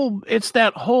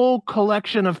whole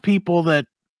collection of people that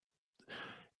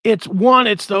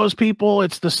it's those people,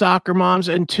 it's the soccer moms,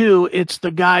 and 2, it's the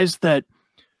guys that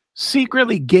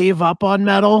secretly gave up on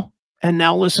metal and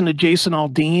now listen to Jason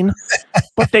Aldean,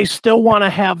 but they still want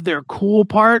to have their cool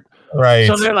part. Right.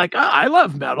 So they're like, I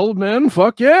love metal, man.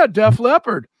 Fuck yeah, Def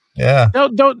Leppard. Yeah.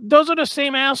 Those are the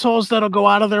same assholes that'll go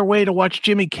out of their way to watch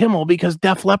Jimmy Kimmel because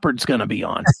Def Leppard's going to be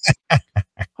on.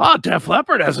 Oh, Def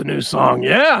Leppard has a new song.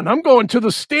 Yeah, and I'm going to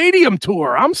the stadium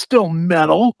tour. I'm still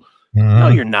metal. Mm-hmm. No,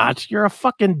 you're not. You're a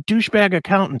fucking douchebag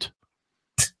accountant.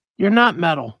 You're not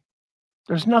metal.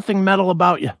 There's nothing metal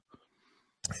about you.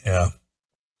 Yeah.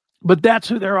 But that's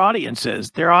who their audience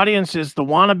is. Their audience is the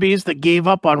wannabes that gave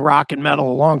up on rock and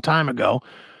metal a long time ago,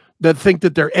 that think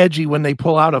that they're edgy when they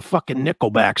pull out a fucking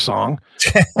Nickelback song,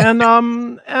 and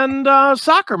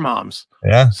soccer moms.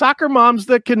 Yeah. Soccer moms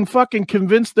that can fucking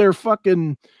convince their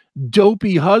fucking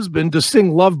dopey husband to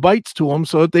sing Love Bites to them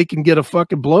so that they can get a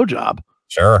fucking blowjob.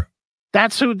 Sure.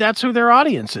 That's who their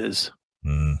audience is.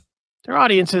 Mm. Their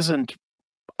audience isn't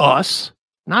us.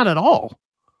 Not at all.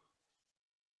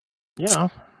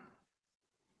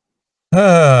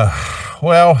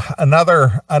 Well,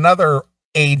 another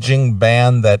aging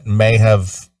band that may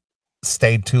have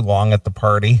stayed too long at the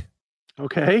party.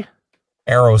 Okay.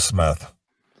 Aerosmith.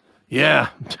 Yeah.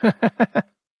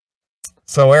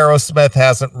 So Aerosmith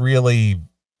hasn't really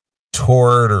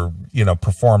toured or,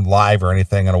 performed live or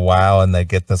anything in a while, and they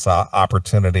get this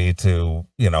opportunity to,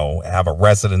 have a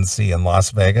residency in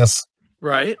Las Vegas.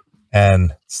 Right.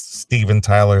 And Steven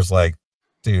Tyler's like,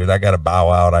 dude, I got to bow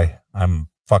out. I'm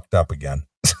fucked up again.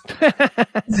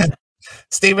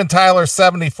 Steven Tyler,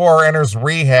 74, enters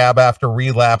rehab after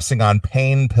relapsing on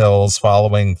pain pills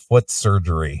following foot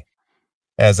surgery,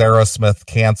 as Aerosmith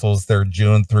cancels their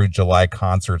June through July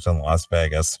concerts in Las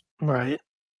Vegas. Right.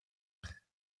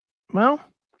 Well,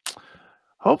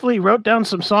 hopefully he wrote down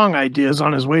some song ideas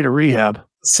on his way to rehab.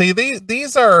 See,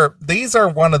 these are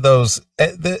one of those,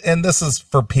 and this is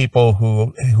for people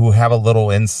who have a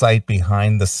little insight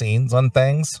behind the scenes on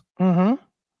things. Mm-hmm.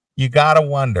 You got to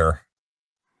wonder,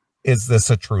 is this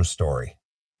a true story?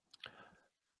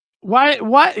 Why?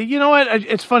 You know what?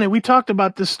 It's funny. We talked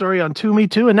about this story on To Me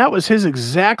Too, and that was his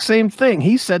exact same thing.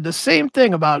 He said the same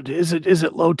thing about, is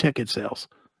it low ticket sales?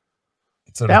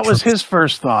 That was his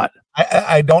first thought.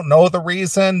 I don't know the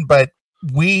reason, but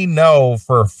we know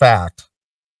for a fact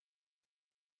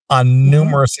on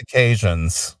numerous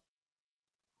occasions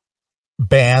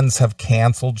bands have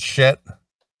canceled shit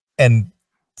and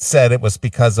said it was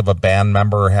because of a band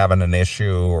member having an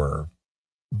issue or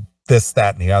this,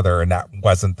 that, and the other, and that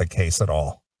wasn't the case at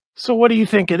all. So what do you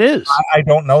think it is? I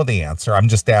don't know the answer. I'm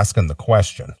just asking the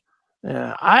question.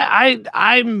 Yeah,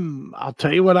 I'll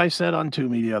tell you what I said on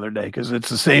Toomey the other day, because it's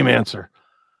the same answer.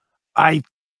 I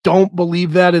don't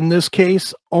believe that in this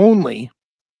case, only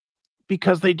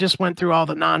because they just went through all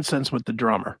the nonsense with the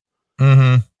drummer.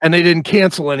 Mm-hmm. And they didn't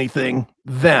cancel anything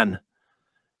then.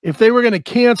 If they were going to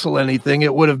cancel anything,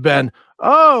 it would have been,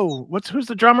 who's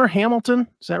the drummer? Hamilton?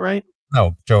 Is that right?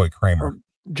 No, Joey Kramer. Or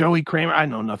Joey Kramer. I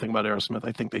know nothing about Aerosmith.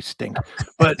 I think they stink.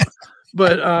 But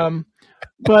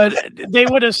they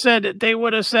would have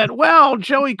said, well,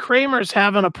 Joey Kramer's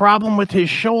having a problem with his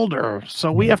shoulder,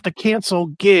 so we have to cancel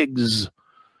gigs.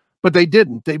 But they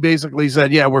didn't. They basically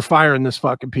said, yeah, we're firing this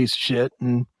fucking piece of shit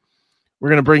and we're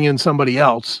going to bring in somebody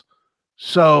else.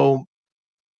 So,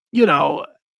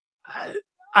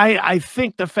 I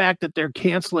think the fact that they're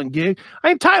canceling gigs,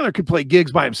 Tyler could play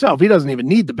gigs by himself. He doesn't even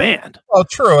need the band. Well,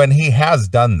 true. And he has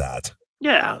done that.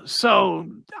 Yeah. So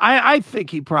I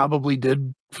think he probably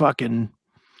did fucking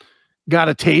got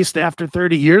a taste after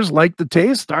 30 years, liked the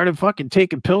taste, started fucking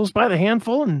taking pills by the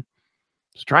handful and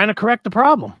was trying to correct the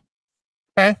problem.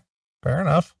 Okay. Fair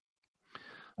enough.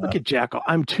 Look at Jacko.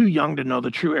 I'm too young to know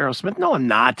the true Aerosmith. No, I'm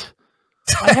not.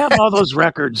 I have all those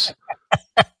records.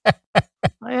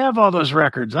 I have all the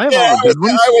good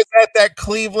ones. I was at that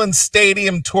Cleveland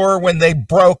Stadium tour when they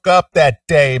broke up that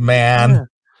day, man. Yeah.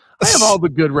 I have all the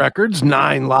good records.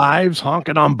 9 Lives,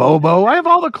 Honkin' on Bobo. I have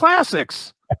all the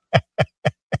classics.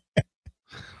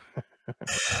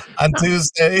 On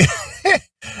Tuesday,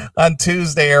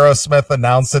 Aerosmith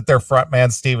announced that their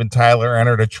frontman Steven Tyler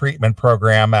entered a treatment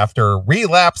program after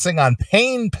relapsing on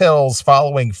pain pills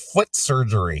following foot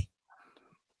surgery.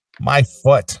 My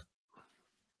foot.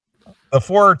 The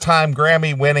 4-time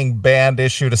Grammy-winning band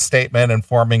issued a statement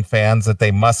informing fans that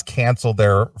they must cancel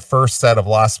their first set of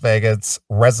Las Vegas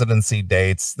residency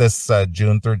dates this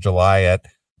June through July at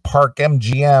Park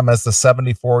MGM as the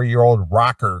 74-year-old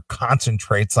rocker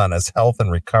concentrates on his health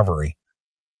and recovery.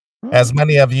 As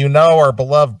many of you know, our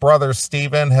beloved brother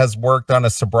Steven has worked on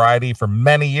his sobriety for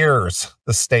many years,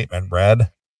 the statement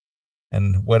read.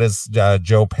 And what is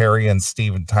Joe Perry and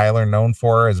Steven Tyler known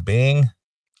for as being?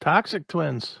 Toxic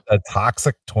Twins. The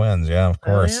Toxic Twins, yeah, of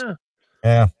course.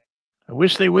 Yeah. I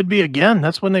wish they would be again.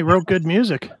 That's when they wrote good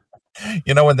music.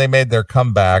 When they made their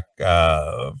comeback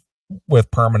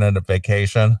with Permanent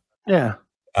Vacation. Yeah.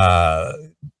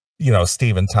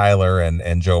 Steven Tyler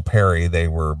and Joe Perry, they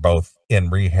were both in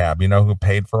rehab. You know who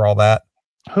paid for all that?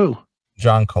 Who?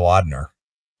 John Kolodner.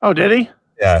 Oh, did he?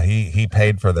 Yeah, he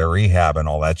paid for their rehab and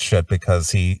all that shit because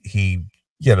he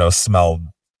smelled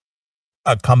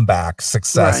a comeback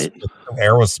success with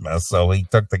Aerosmith. So he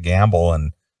took the gamble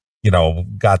and,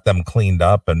 got them cleaned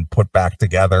up and put back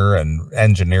together and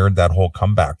engineered that whole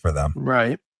comeback for them.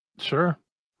 Right. Sure.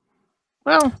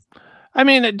 Well, I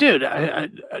mean, dude,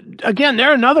 again,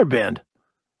 they're another band.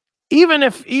 Even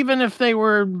if they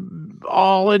were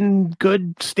all in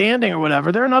good standing or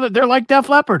whatever, they're like Def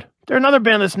Leppard. They're another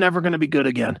band that's never going to be good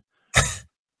again.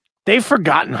 They've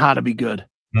forgotten how to be good.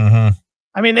 Mm-hmm.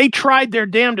 I mean, they tried their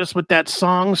damnedest with that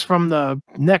Songs from the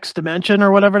Next Dimension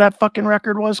or whatever that fucking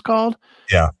record was called.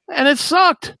 Yeah. And it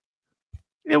sucked.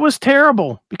 It was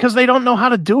terrible because they don't know how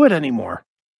to do it anymore.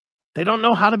 They don't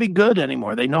know how to be good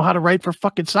anymore. They know how to write for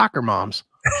fucking soccer moms.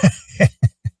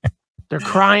 They're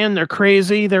crying. They're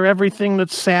crazy. They're everything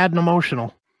that's sad and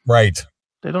emotional. Right.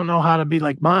 They don't know how to be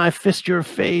like, I fist your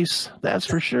face. That's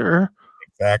for sure.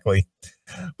 Exactly.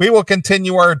 We will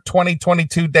continue our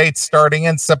 2022 dates starting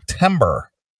in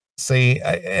September. See,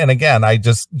 and again, I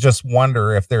just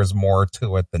wonder if there's more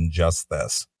to it than just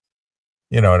this.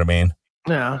 You know what I mean?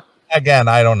 Yeah. Again,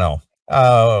 I don't know.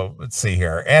 Let's see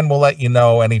here. And we'll let you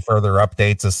know any further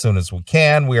updates as soon as we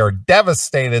can. We are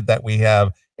devastated that we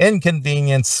have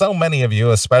inconvenienced so many of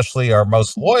you, especially our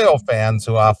most loyal fans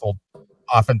who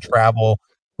often travel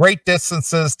great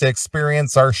distances to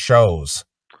experience our shows.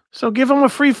 So give them a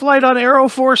free flight on Aero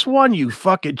Force One, you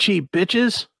fucking cheap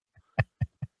bitches.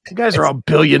 You guys are all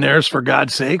billionaires, for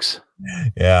God's sakes.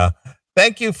 Yeah.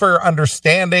 Thank you for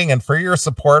understanding and for your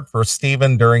support for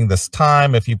Steven during this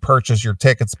time. If you purchase your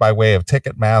tickets by way of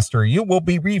Ticketmaster, you will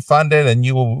be refunded and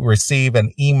you will receive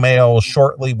an email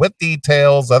shortly with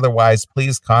details. Otherwise,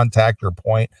 please contact your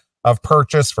point of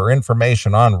purchase for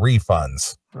information on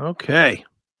refunds. Okay.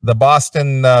 The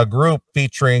Boston group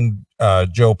featuring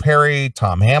Joe Perry,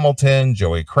 Tom Hamilton,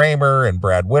 Joey Kramer, and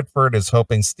Brad Whitford is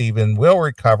hoping Steven will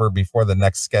recover before the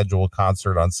next scheduled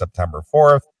concert on September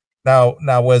 4th.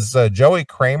 Now was Joey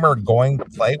Kramer going to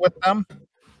play with them?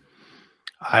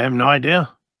 I have no idea.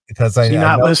 Because Is he I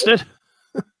not know, listed?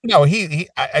 no,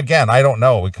 again, I don't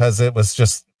know, because it was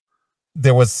just,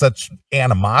 there was such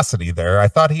animosity there. I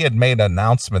thought he had made an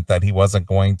announcement that he wasn't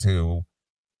going to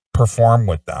perform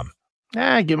with them.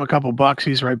 Give him a couple bucks.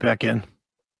 He's right back in.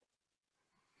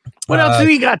 What else do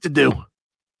he got to do?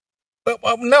 But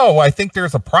no, I think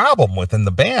there's a problem within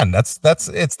the band. It's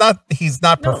not, he's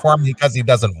not performing because he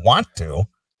doesn't want to.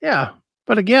 Yeah.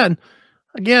 But again,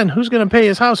 who's going to pay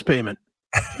his house payment?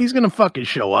 He's going to fucking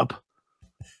show up.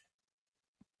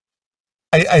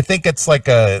 I think it's like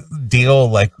a deal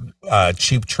like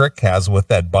Cheap Trick has with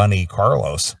that bunny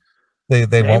Carlos.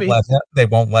 They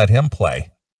won't let him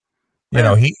play. You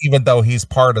know, even though he's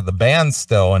part of the band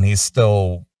still, and he's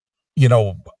still, you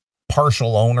know,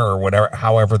 partial owner or whatever,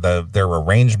 however their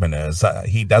arrangement is,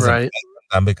 he doesn't play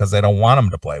with them because they don't want him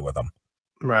to play with them.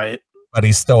 Right. But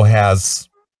he still has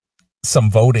some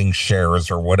voting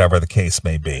shares or whatever the case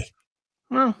may be.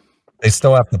 Well, they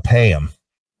still have to pay him.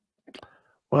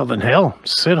 Well, then hell,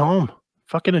 sit home.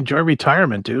 Fucking enjoy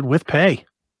retirement, dude, with pay.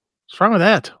 What's wrong with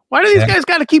that? Why do these guys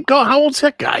got to keep going? How old's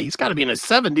that guy? He's got to be in his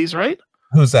 70s, right?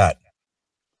 Who's that?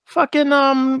 Fucking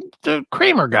the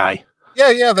Kramer guy.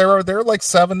 Yeah, they're like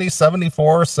 70,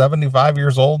 74, 75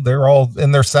 years old. They're all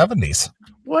in their 70s.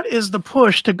 What is the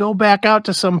push to go back out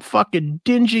to some fucking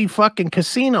dingy fucking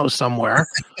casino somewhere?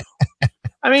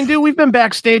 I mean, dude, we've been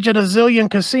backstage at a zillion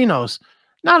casinos.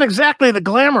 Not exactly the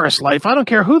glamorous life. I don't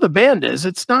care who the band is.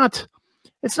 It's not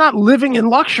living in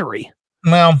luxury.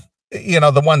 Well, you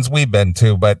know, the ones we've been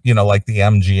to, but you know, like the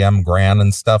MGM Grand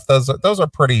and stuff, those are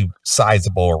pretty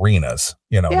sizable arenas.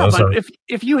 You know, yeah, but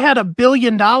if you had $1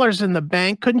 billion in the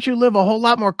bank, couldn't you live a whole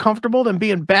lot more comfortable than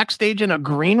being backstage in a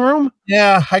green room?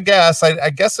 Yeah, I guess. I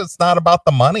guess it's not about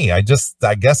the money. I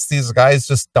guess these guys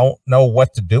just don't know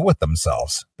what to do with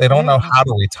themselves. They don't know how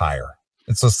to retire.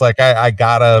 It's just like I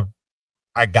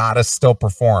gotta still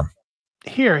perform.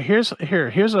 Here's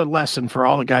a lesson for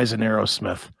all the guys in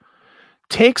Aerosmith.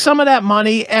 Take some of that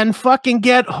money and fucking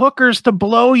get hookers to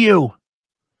blow you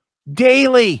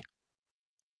daily.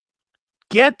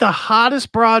 Get the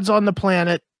hottest broads on the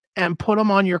planet and put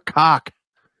them on your cock.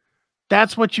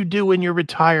 That's what you do in your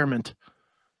retirement.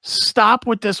 Stop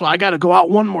with this. Well, I got to go out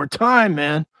one more time,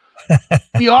 man.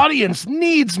 The audience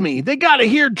needs me. They got to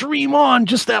hear Dream On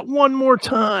just that one more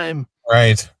time.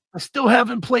 Right. I still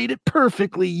haven't played it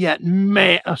perfectly yet,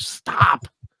 man. Stop.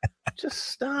 Just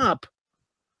stop.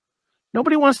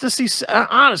 Nobody wants to see,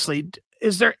 honestly,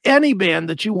 is there any band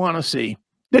that you want to see,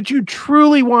 that you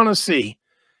truly want to see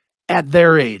at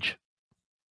their age?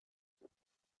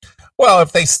 Well,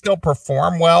 if they still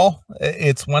perform well,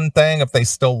 it's one thing. If they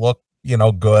still look, you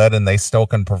know, good and they still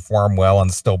can perform well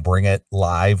and still bring it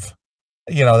live,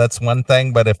 you know, that's one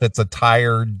thing. But if it's a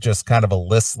tired, just kind of a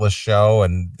listless show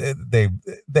and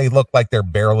they look like they're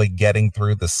barely getting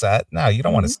through the set, no, you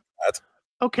don't want to see that.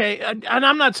 Okay, and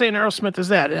I'm not saying Aerosmith is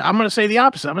that. I'm going to say the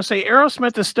opposite. I'm going to say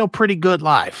Aerosmith is still pretty good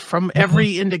live from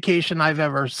every indication I've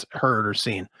ever heard or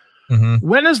seen.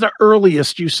 When is the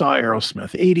earliest you saw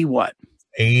Aerosmith? 80 what?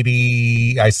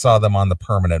 80. I saw them on the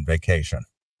Permanent Vacation.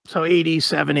 So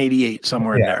 87, 88,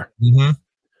 somewhere in there.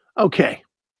 Okay.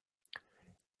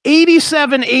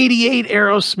 87, 88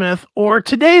 Aerosmith or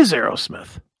today's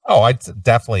Aerosmith? Oh, it's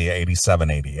definitely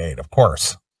 87, 88, of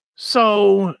course.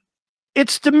 So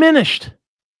it's diminished.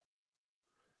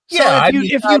 So yeah,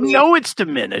 if you know it's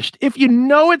diminished,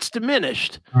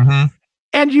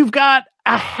 and you've got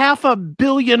 $500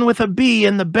 million with a B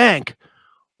in the bank,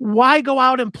 why go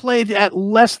out and play at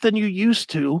less than you used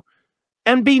to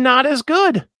and be not as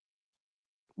good?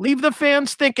 Leave the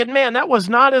fans thinking, man, that was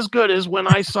not as good as when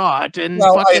I saw it in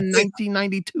fucking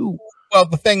 1992. Well,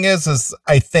 the thing is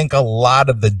I think a lot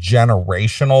of the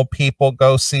generational people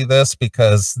go see this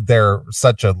because they're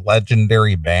such a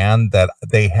legendary band that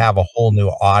they have a whole new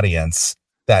audience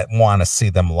that want to see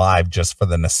them live just for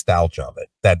the nostalgia of it,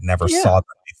 that never saw them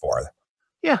before.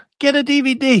 Yeah, get a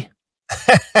DVD.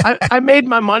 I made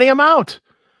my money. I'm out.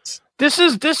 This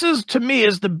is to me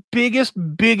is the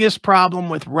biggest problem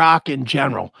with rock in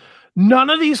general. None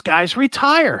of these guys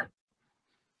retire.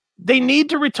 They need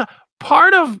to retire.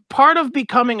 Part of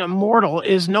becoming immortal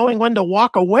is knowing when to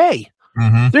walk away.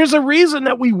 There's a reason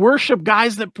that we worship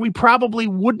guys that we probably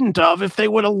wouldn't have if they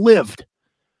would have lived.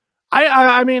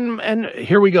 I mean, and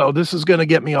here we go. This is going to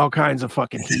get me all kinds of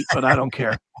fucking heat, but I don't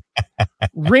care.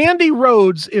 Randy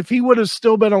Rhoads, if he would have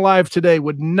still been alive today,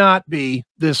 would not be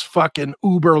this fucking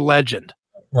uber legend.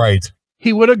 Right.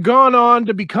 He would have gone on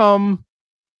to become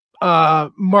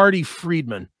Marty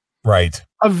Friedman. Right.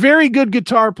 A very good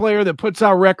guitar player that puts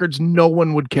out records no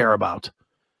one would care about.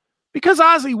 because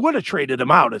Ozzy would have traded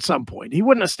him out at some point. He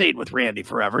wouldn't have stayed with Randy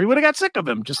forever. He would have got sick of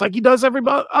him, just like he does every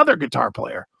other guitar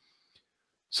player.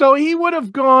 So he would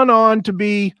have gone on to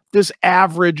be this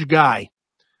average guy.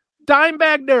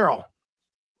 Dimebag Darrell,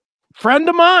 friend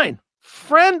of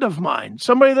mine,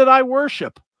 somebody that I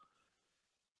worship.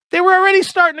 They were already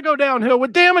starting to go downhill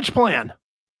with Damage Plan.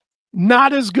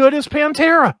 Not as good as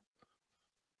Pantera.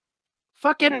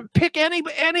 Fucking pick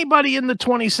anybody in the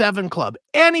 27 club.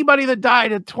 Anybody that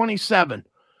died at 27.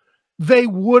 They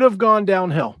would have gone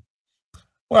downhill.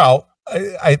 Well,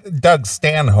 Doug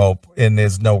Stanhope in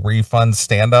his No Refund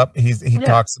stand-up, he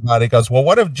talks about, he goes, well,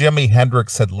 what if Jimi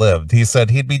Hendrix had lived? He said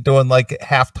he'd be doing like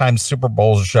halftime Super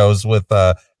Bowl shows with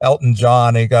Elton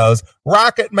John. He goes,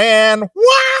 Rocket Man,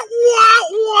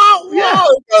 Yeah.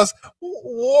 He goes,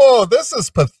 whoa, this is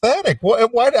pathetic. Why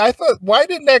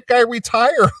didn't that guy retire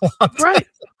a long time? Right.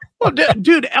 Well,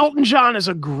 dude, Elton John is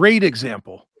a great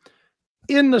example.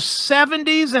 In the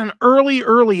 70s and early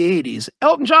 80s,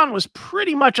 Elton John was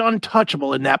pretty much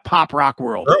untouchable in that pop rock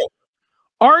world. True.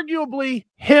 Arguably,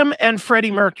 him and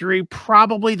Freddie Mercury,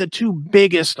 probably the two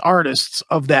biggest artists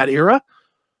of that era,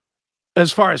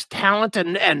 as far as talent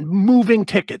and moving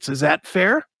tickets. Is that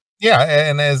fair? Yeah,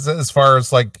 and as far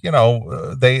as like,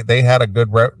 they had a good,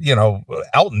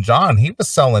 Elton John, he was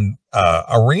selling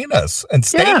arenas and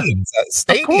stadiums.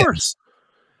 Of course.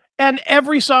 And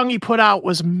every song he put out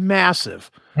was massive.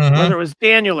 Mm-hmm. Whether it was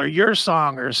Daniel or Your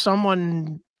Song or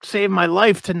Someone Saved My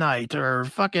Life Tonight or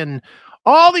fucking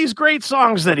all these great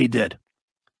songs that he did.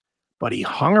 But he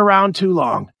hung around too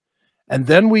long. And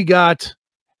then we got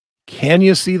Can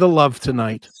You See the Love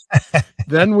Tonight?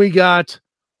 Then we got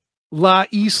La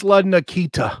Isla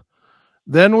Nikita.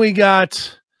 Then we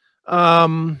got, I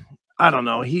don't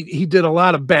know. He did a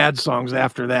lot of bad songs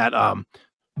after that.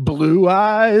 Blue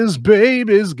Eyes,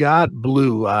 Baby's Got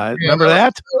Blue Eyes. Yeah, remember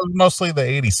that? Mostly the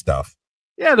 80s stuff.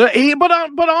 Yeah, but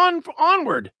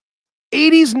onward.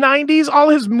 80s, 90s, all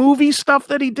his movie stuff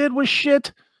that he did was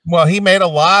shit. Well, he made a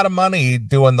lot of money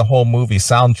doing the whole movie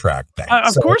soundtrack thing.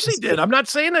 Of course he did. I'm not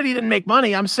saying that he didn't make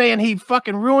money. I'm saying he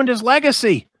fucking ruined his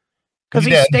legacy because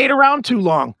he stayed around too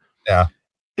long. Yeah.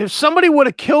 If somebody would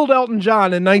have killed Elton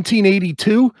John in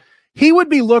 1982, he would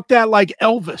be looked at like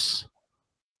Elvis.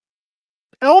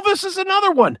 Elvis is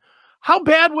another one. How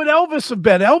bad would Elvis have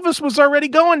been? Elvis was already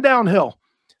going downhill.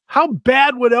 How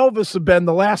bad would Elvis have been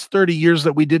the last 30 years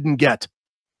that we didn't get?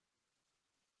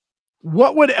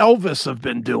 What would Elvis have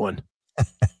been doing?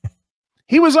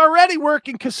 He was already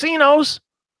working casinos.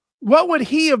 What would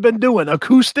he have been doing?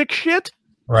 Acoustic shit?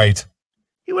 Right.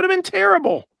 He would have been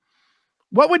terrible.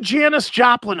 What would Janis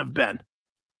Joplin have been?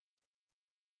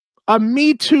 A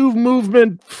Me Too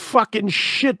movement fucking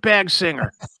shitbag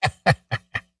singer.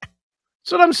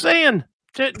 That's what I'm saying.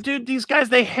 Dude, these guys,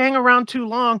 they hang around too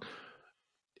long.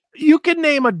 You could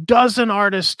name a dozen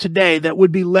artists today that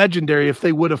would be legendary if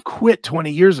they would have quit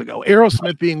 20 years ago.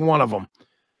 Aerosmith being one of them.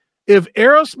 If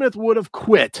Aerosmith would have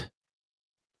quit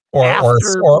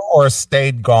or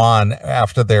stayed gone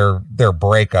after their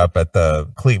breakup at the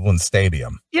Cleveland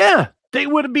Stadium. Yeah, they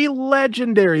would be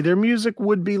legendary. Their music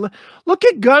would be. Look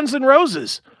at Guns N'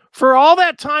 Roses. For all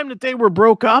that time that they were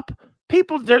broke up,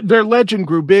 their legend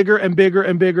grew bigger and bigger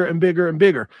and bigger and bigger and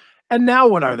bigger. And now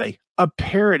what are they? A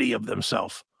parody of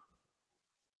themselves.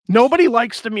 Nobody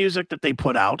likes the music that they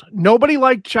put out. Nobody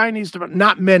liked Chinese.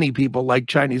 Not many people like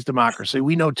Chinese Democracy.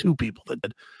 We know two people that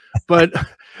did. But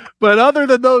other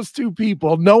than those two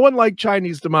people, no one liked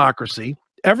Chinese Democracy.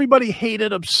 Everybody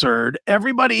hated Absurd.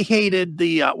 Everybody hated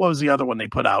the, what was the other one they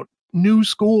put out? New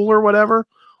School or whatever.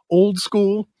 Old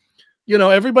School.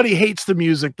 Everybody hates the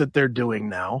music that they're doing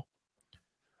now.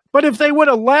 But if they would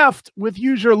have left with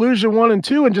Use Your Illusion 1 and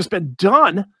 2 and just been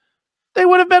done, they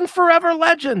would have been forever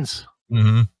legends.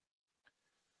 Mm-hmm.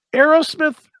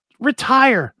 Aerosmith,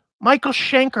 retire. Michael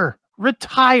Schenker,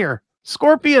 retire.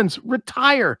 Scorpions,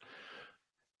 retire.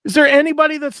 Is there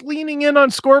anybody that's leaning in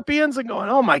on Scorpions and going,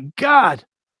 oh my God,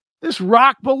 this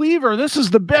rock believer, this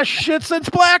is the best shit since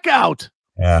Blackout?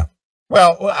 Yeah.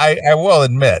 Well, I will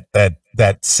admit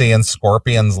that seeing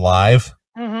Scorpions live,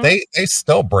 mm-hmm. they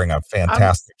still bring a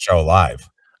fantastic show live.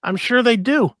 I'm sure they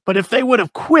do. But if they would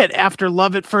have quit after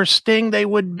Love at First Sting, they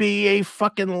would be a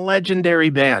fucking legendary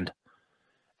band.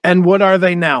 And what are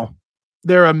they now?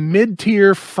 They're a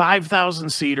mid-tier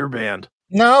 5,000-seater band.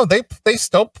 No, they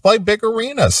still play big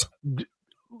arenas.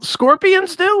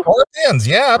 Scorpions do? Scorpions,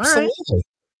 yeah, absolutely. Right.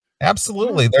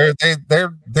 Absolutely.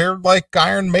 They're like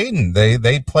Iron Maiden.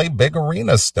 They play big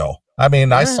arenas still. I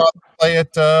mean, I saw them play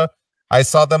it. I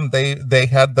saw them. They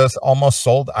had this almost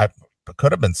sold. I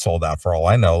could have been sold out for all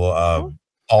I know.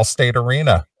 Allstate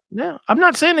Arena Yeah, I'm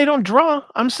not saying they don't draw.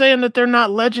 I'm saying that they're not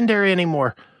legendary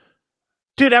anymore.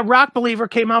 Dude, that Rock Believer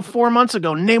came out 4 months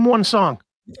ago. Name one song.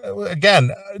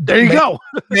 Again, there you go.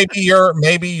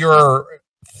 maybe your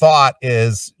thought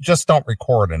is just don't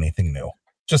record anything new.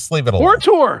 Just leave it alone.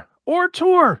 Or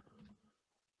tour.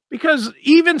 Because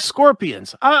even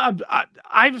Scorpions,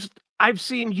 I've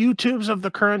seen YouTubes of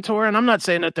the current tour, and I'm not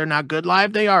saying that they're not good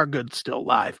live. They are good still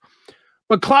live.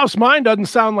 But Klaus Meine doesn't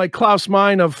sound like Klaus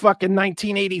Meine of fucking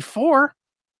 1984.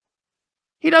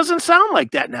 He doesn't sound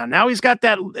like that now. Now he's got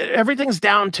that, everything's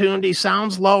down-tuned. He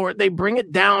sounds lower. They bring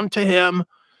it down to him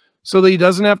so that he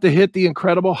doesn't have to hit the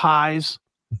incredible highs.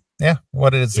 Yeah.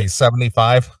 What is he,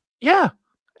 75? Yeah.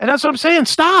 And that's what I'm saying.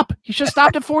 Stop. He should have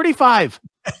stopped at 45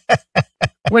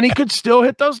 when he could still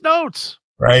hit those notes.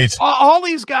 Right. All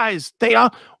these guys, they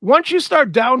once you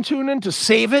start down-tuning to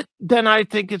save it, then I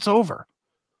think it's over.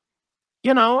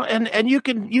 You know, and you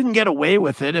can get away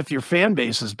with it if your fan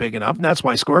base is big enough. And that's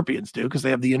why Scorpions do, because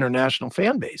they have the international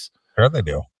fan base. Sure they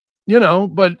do. You know,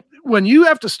 but when you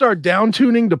have to start down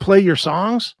tuning to play your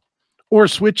songs or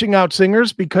switching out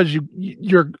singers because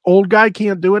your old guy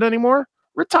can't do it anymore,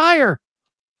 retire.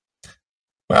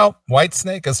 Well,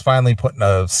 Whitesnake is finally putting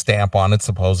a stamp on it,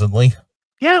 supposedly.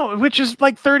 Yeah, which is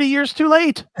like 30 years too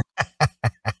late.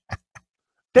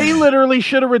 They literally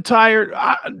should have retired.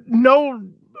 No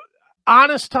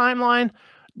honest timeline,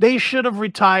 they should have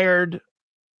retired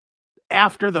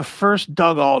after the first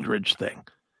Doug Aldridge thing.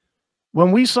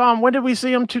 When we saw him, when did we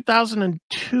see him?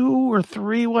 2002 or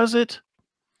 3, was it?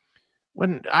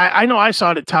 When I know I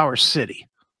saw it at Tower City.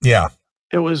 Yeah.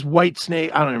 It was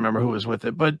Whitesnake. I don't remember who was with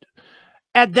it, but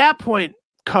at that point,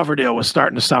 Coverdale was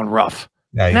starting to sound rough.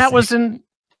 Yeah, and that was in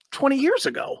 20 years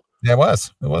ago. Yeah, it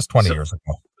was 20 years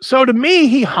ago. So to me,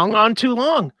 he hung on too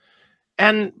long.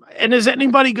 And is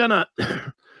anybody gonna,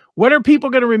 what are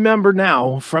people gonna remember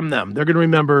now from them? They're gonna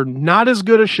remember not as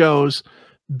good of shows,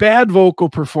 bad vocal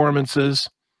performances,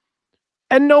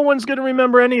 and no one's gonna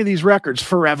remember any of these records,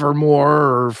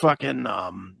 Forevermore or fucking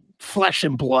Flesh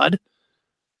and Blood.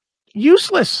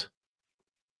 Useless.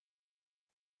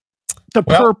 The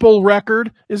Purple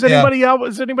record. Is anybody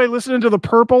listening to the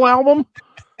Purple album?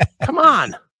 Come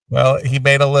on. Well, he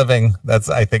made a living.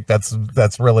 I think that's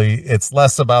really, it's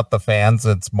less about the fans.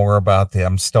 It's more about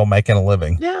him still making a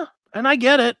living. Yeah. And I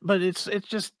get it, but it's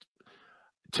just,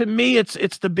 to me,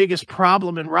 it's the biggest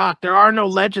problem in rock. There are no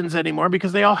legends anymore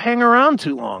because they all hang around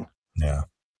too long. Yeah.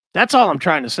 That's all I'm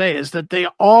trying to say, is that they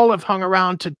all have hung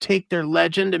around to take their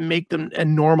legend and make them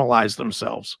and normalize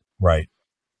themselves. Right.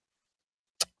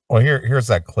 Well, here's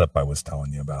that clip I was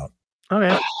telling you about.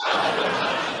 Okay.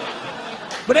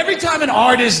 But every time an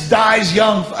artist dies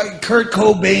young, Kurt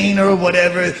Cobain or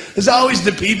whatever, there's always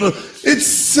the people, it's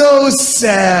so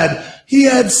sad. He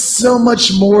had so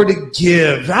much more to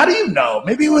give. How do you know?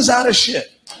 Maybe he was out of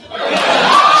shit. He's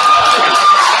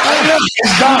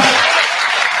done.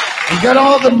 He got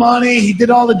all the money, he did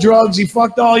all the drugs, he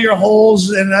fucked all your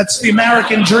holes, and that's the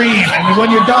American dream. And when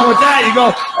you're done with that, you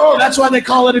go, oh, that's why they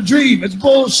call it a dream. It's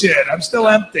bullshit. I'm still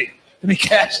empty. And he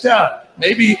cashed out.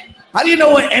 Maybe, how do you know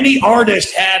what any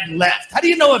artist had left? How do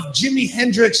you know if Jimi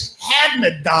Hendrix hadn't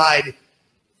have died,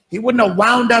 he wouldn't have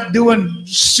wound up doing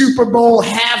Super Bowl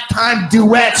halftime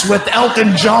duets with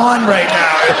Elton John right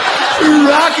now?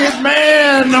 Rocket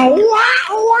Man.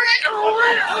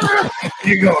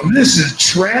 You go, this is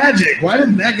tragic. Why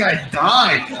didn't that guy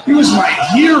die? He was my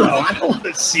hero. I don't want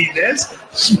to see this.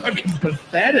 It's fucking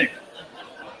pathetic.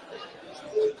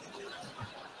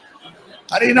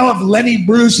 How do you know if Lenny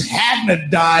Bruce hadn't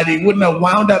have died, he wouldn't have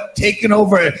wound up taking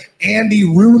over Andy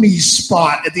Rooney's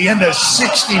spot at the end of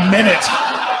 60 minutes?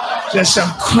 Just some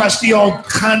crusty old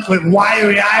cunt with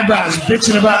wiry eyebrows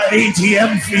bitching about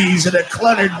ATM fees and a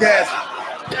cluttered desk.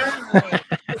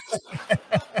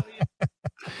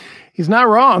 He's not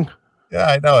wrong. Yeah,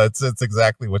 I know. It's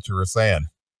exactly what you were saying.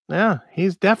 Yeah,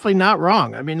 he's definitely not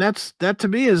wrong. I mean, that to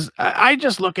me is, I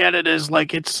just look at it as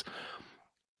like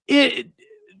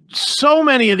so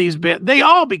many of these bands, they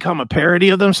all become a parody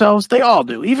of themselves. They all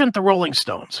do. Even the Rolling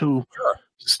Stones, who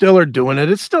still are doing it.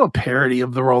 It's still a parody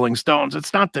of the Rolling Stones.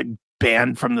 It's not the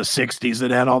band from the 60s that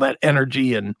had all that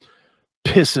energy and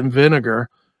piss and vinegar.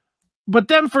 But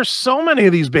then for so many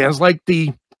of these bands, like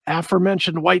the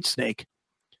aforementioned Whitesnake,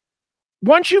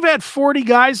 once you've had 40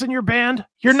 guys in your band,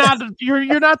 you're not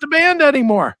you're not the band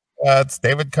anymore. It's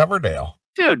David Coverdale.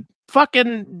 Dude,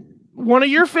 fucking one of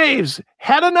your faves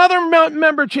had another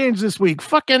member change this week.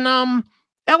 Fucking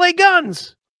LA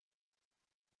Guns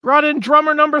brought in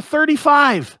drummer number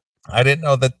 35. I didn't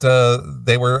know that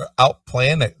they were out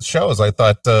playing at shows. I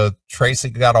thought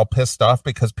Tracy got all pissed off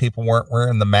because people weren't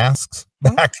wearing the masks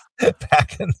back in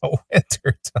the winter.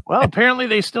 future time. Well, apparently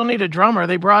they still need a drummer.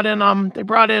 They brought in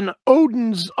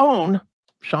Odin's own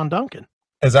Sean Duncan.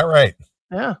 Is that right?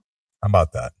 Yeah. How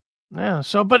about that? Yeah.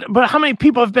 So, but how many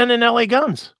people have been in LA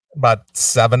Guns? About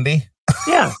 70.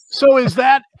 Yeah. So is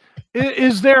there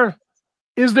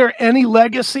any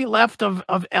legacy left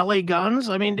of LA Guns?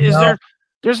 I mean,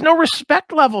 there's no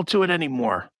respect level to it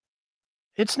anymore.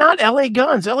 It's not LA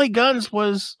Guns. LA Guns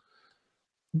was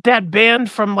that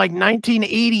band from like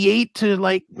 1988 to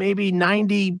like maybe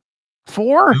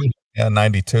 94. Yeah,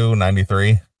 92,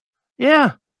 93.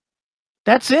 Yeah.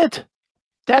 That's it.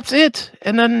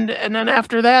 And then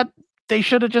after that, they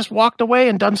should have just walked away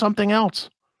and done something else.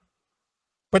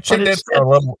 But they did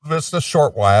for just a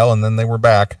short while, and then they were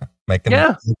back making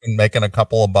a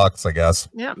couple of bucks, I guess.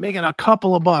 Yeah, making a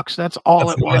couple of bucks. That's all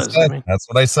it was. That's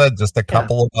what I said. Just a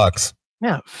couple of bucks.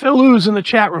 Yeah. Phil Ooze in the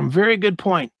chat room. Very good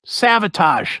point.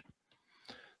 Sabotage.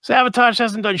 Sabotage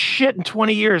hasn't done shit in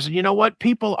 20 years. And you know what?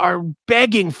 People are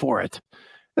begging for it.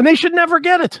 And they should never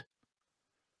get it.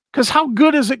 Because how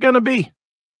good is it going to be?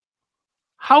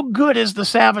 How good is the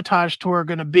Sabotage tour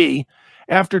going to be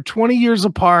after 20 years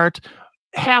apart?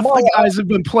 Half the guys have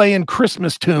been playing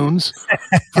Christmas tunes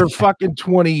for fucking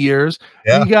 20 years.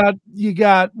 Yeah. You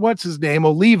got what's his name?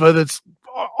 Oliva, that's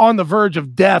on the verge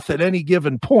of death at any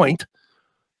given point.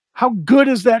 How good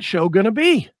is that show going to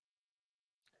be?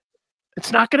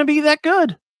 It's not going to be that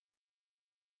good.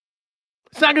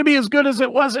 It's not going to be as good as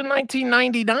it was in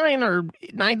 1999 or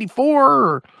 94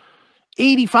 or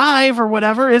 85 or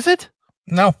whatever, is it?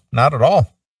 No, not at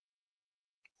all.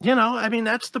 You know, I mean,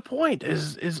 that's the point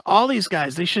is all these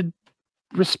guys, they should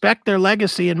respect their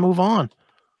legacy and move on.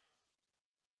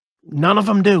 None of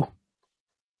them do.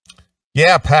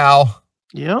 Yeah, pal.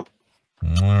 Yep.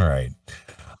 All right.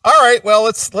 Well,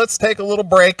 let's take a little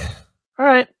break. All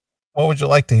right. What would you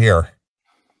like to hear?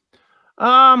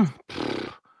 How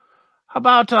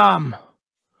about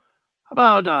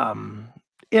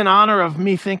in honor of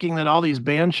me thinking that all these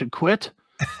bands should quit,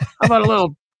 how about a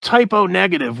little Typo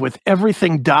Negative with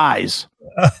Everything Dies,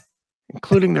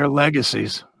 including their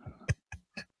legacies.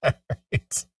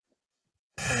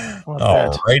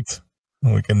 All right.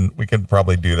 We can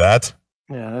probably do that.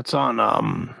 Yeah, that's on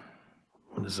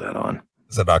what is that on?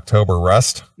 Is it October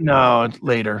Rust? No, it's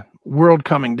later. World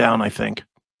Coming Down, I think.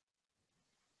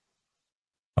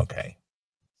 Okay.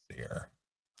 Here.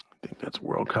 I think that's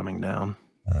World Coming Down.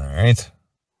 All right.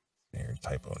 Here,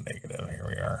 Typo Negative. Here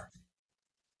we are.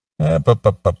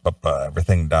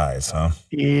 Everything Dies, huh?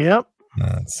 Yep.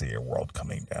 Let's see your World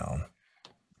Coming Down.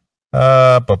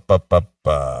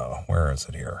 Where is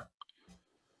it here?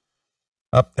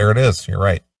 There it is. You're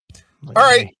right. All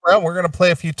right. Well, we're going to play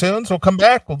a few tunes. We'll come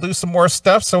back. We'll do some more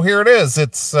stuff. So here it is.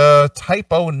 It's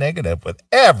Typo Negative with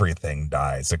Everything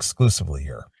Dies exclusively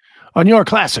here on your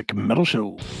Classic Metal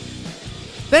Show.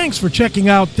 Thanks for checking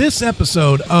out this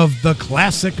episode of The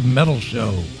Classic Metal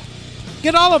Show.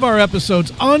 Get all of our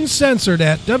episodes uncensored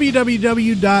at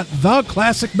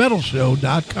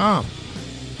www.theclassicmetalshow.com.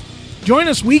 Join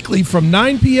us weekly from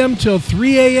 9 p.m. till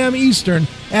 3 a.m. Eastern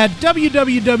at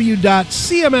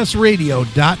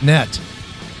www.cmsradio.net.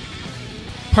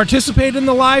 Participate in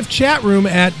the live chat room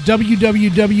at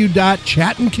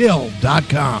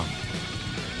www.chatandkill.com.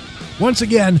 Once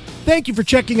again, thank you for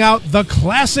checking out The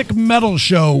Classic Metal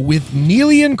Show with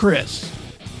Neely and Chris.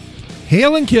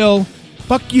 Hail and kill,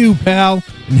 fuck you, pal,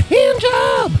 and hand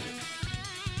job!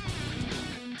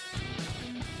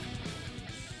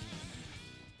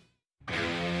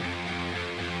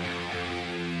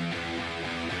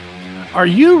 Are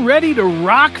you ready to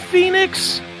rock,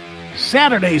 Phoenix?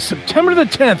 Saturday, September the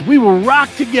 10th, we will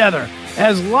rock together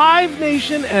as Live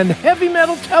Nation and Heavy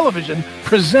Metal Television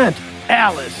present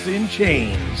Alice in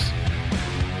Chains.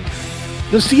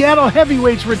 The Seattle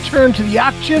Heavyweights return to the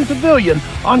Ak-Chin Pavilion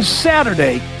on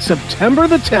Saturday, September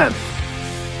the 10th.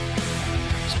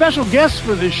 Special guests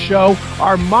for this show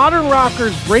are modern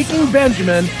rockers Breaking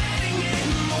Benjamin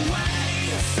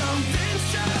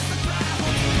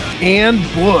and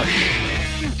Bush.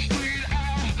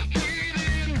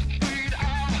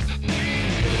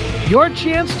 Your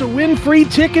chance to win free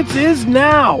tickets is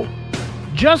now.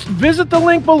 Just visit the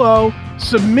link below,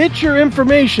 submit your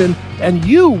information, and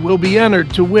you will be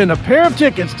entered to win a pair of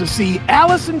tickets to see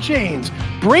Alice in Chains,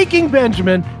 Breaking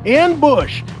Benjamin, and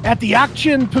Bush at the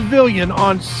Ak-Chin Pavilion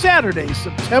on Saturday,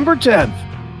 September 10th.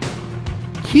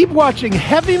 Keep watching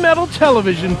Heavy Metal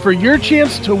Television for your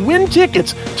chance to win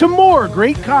tickets to more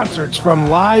great concerts from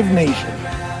Live Nation.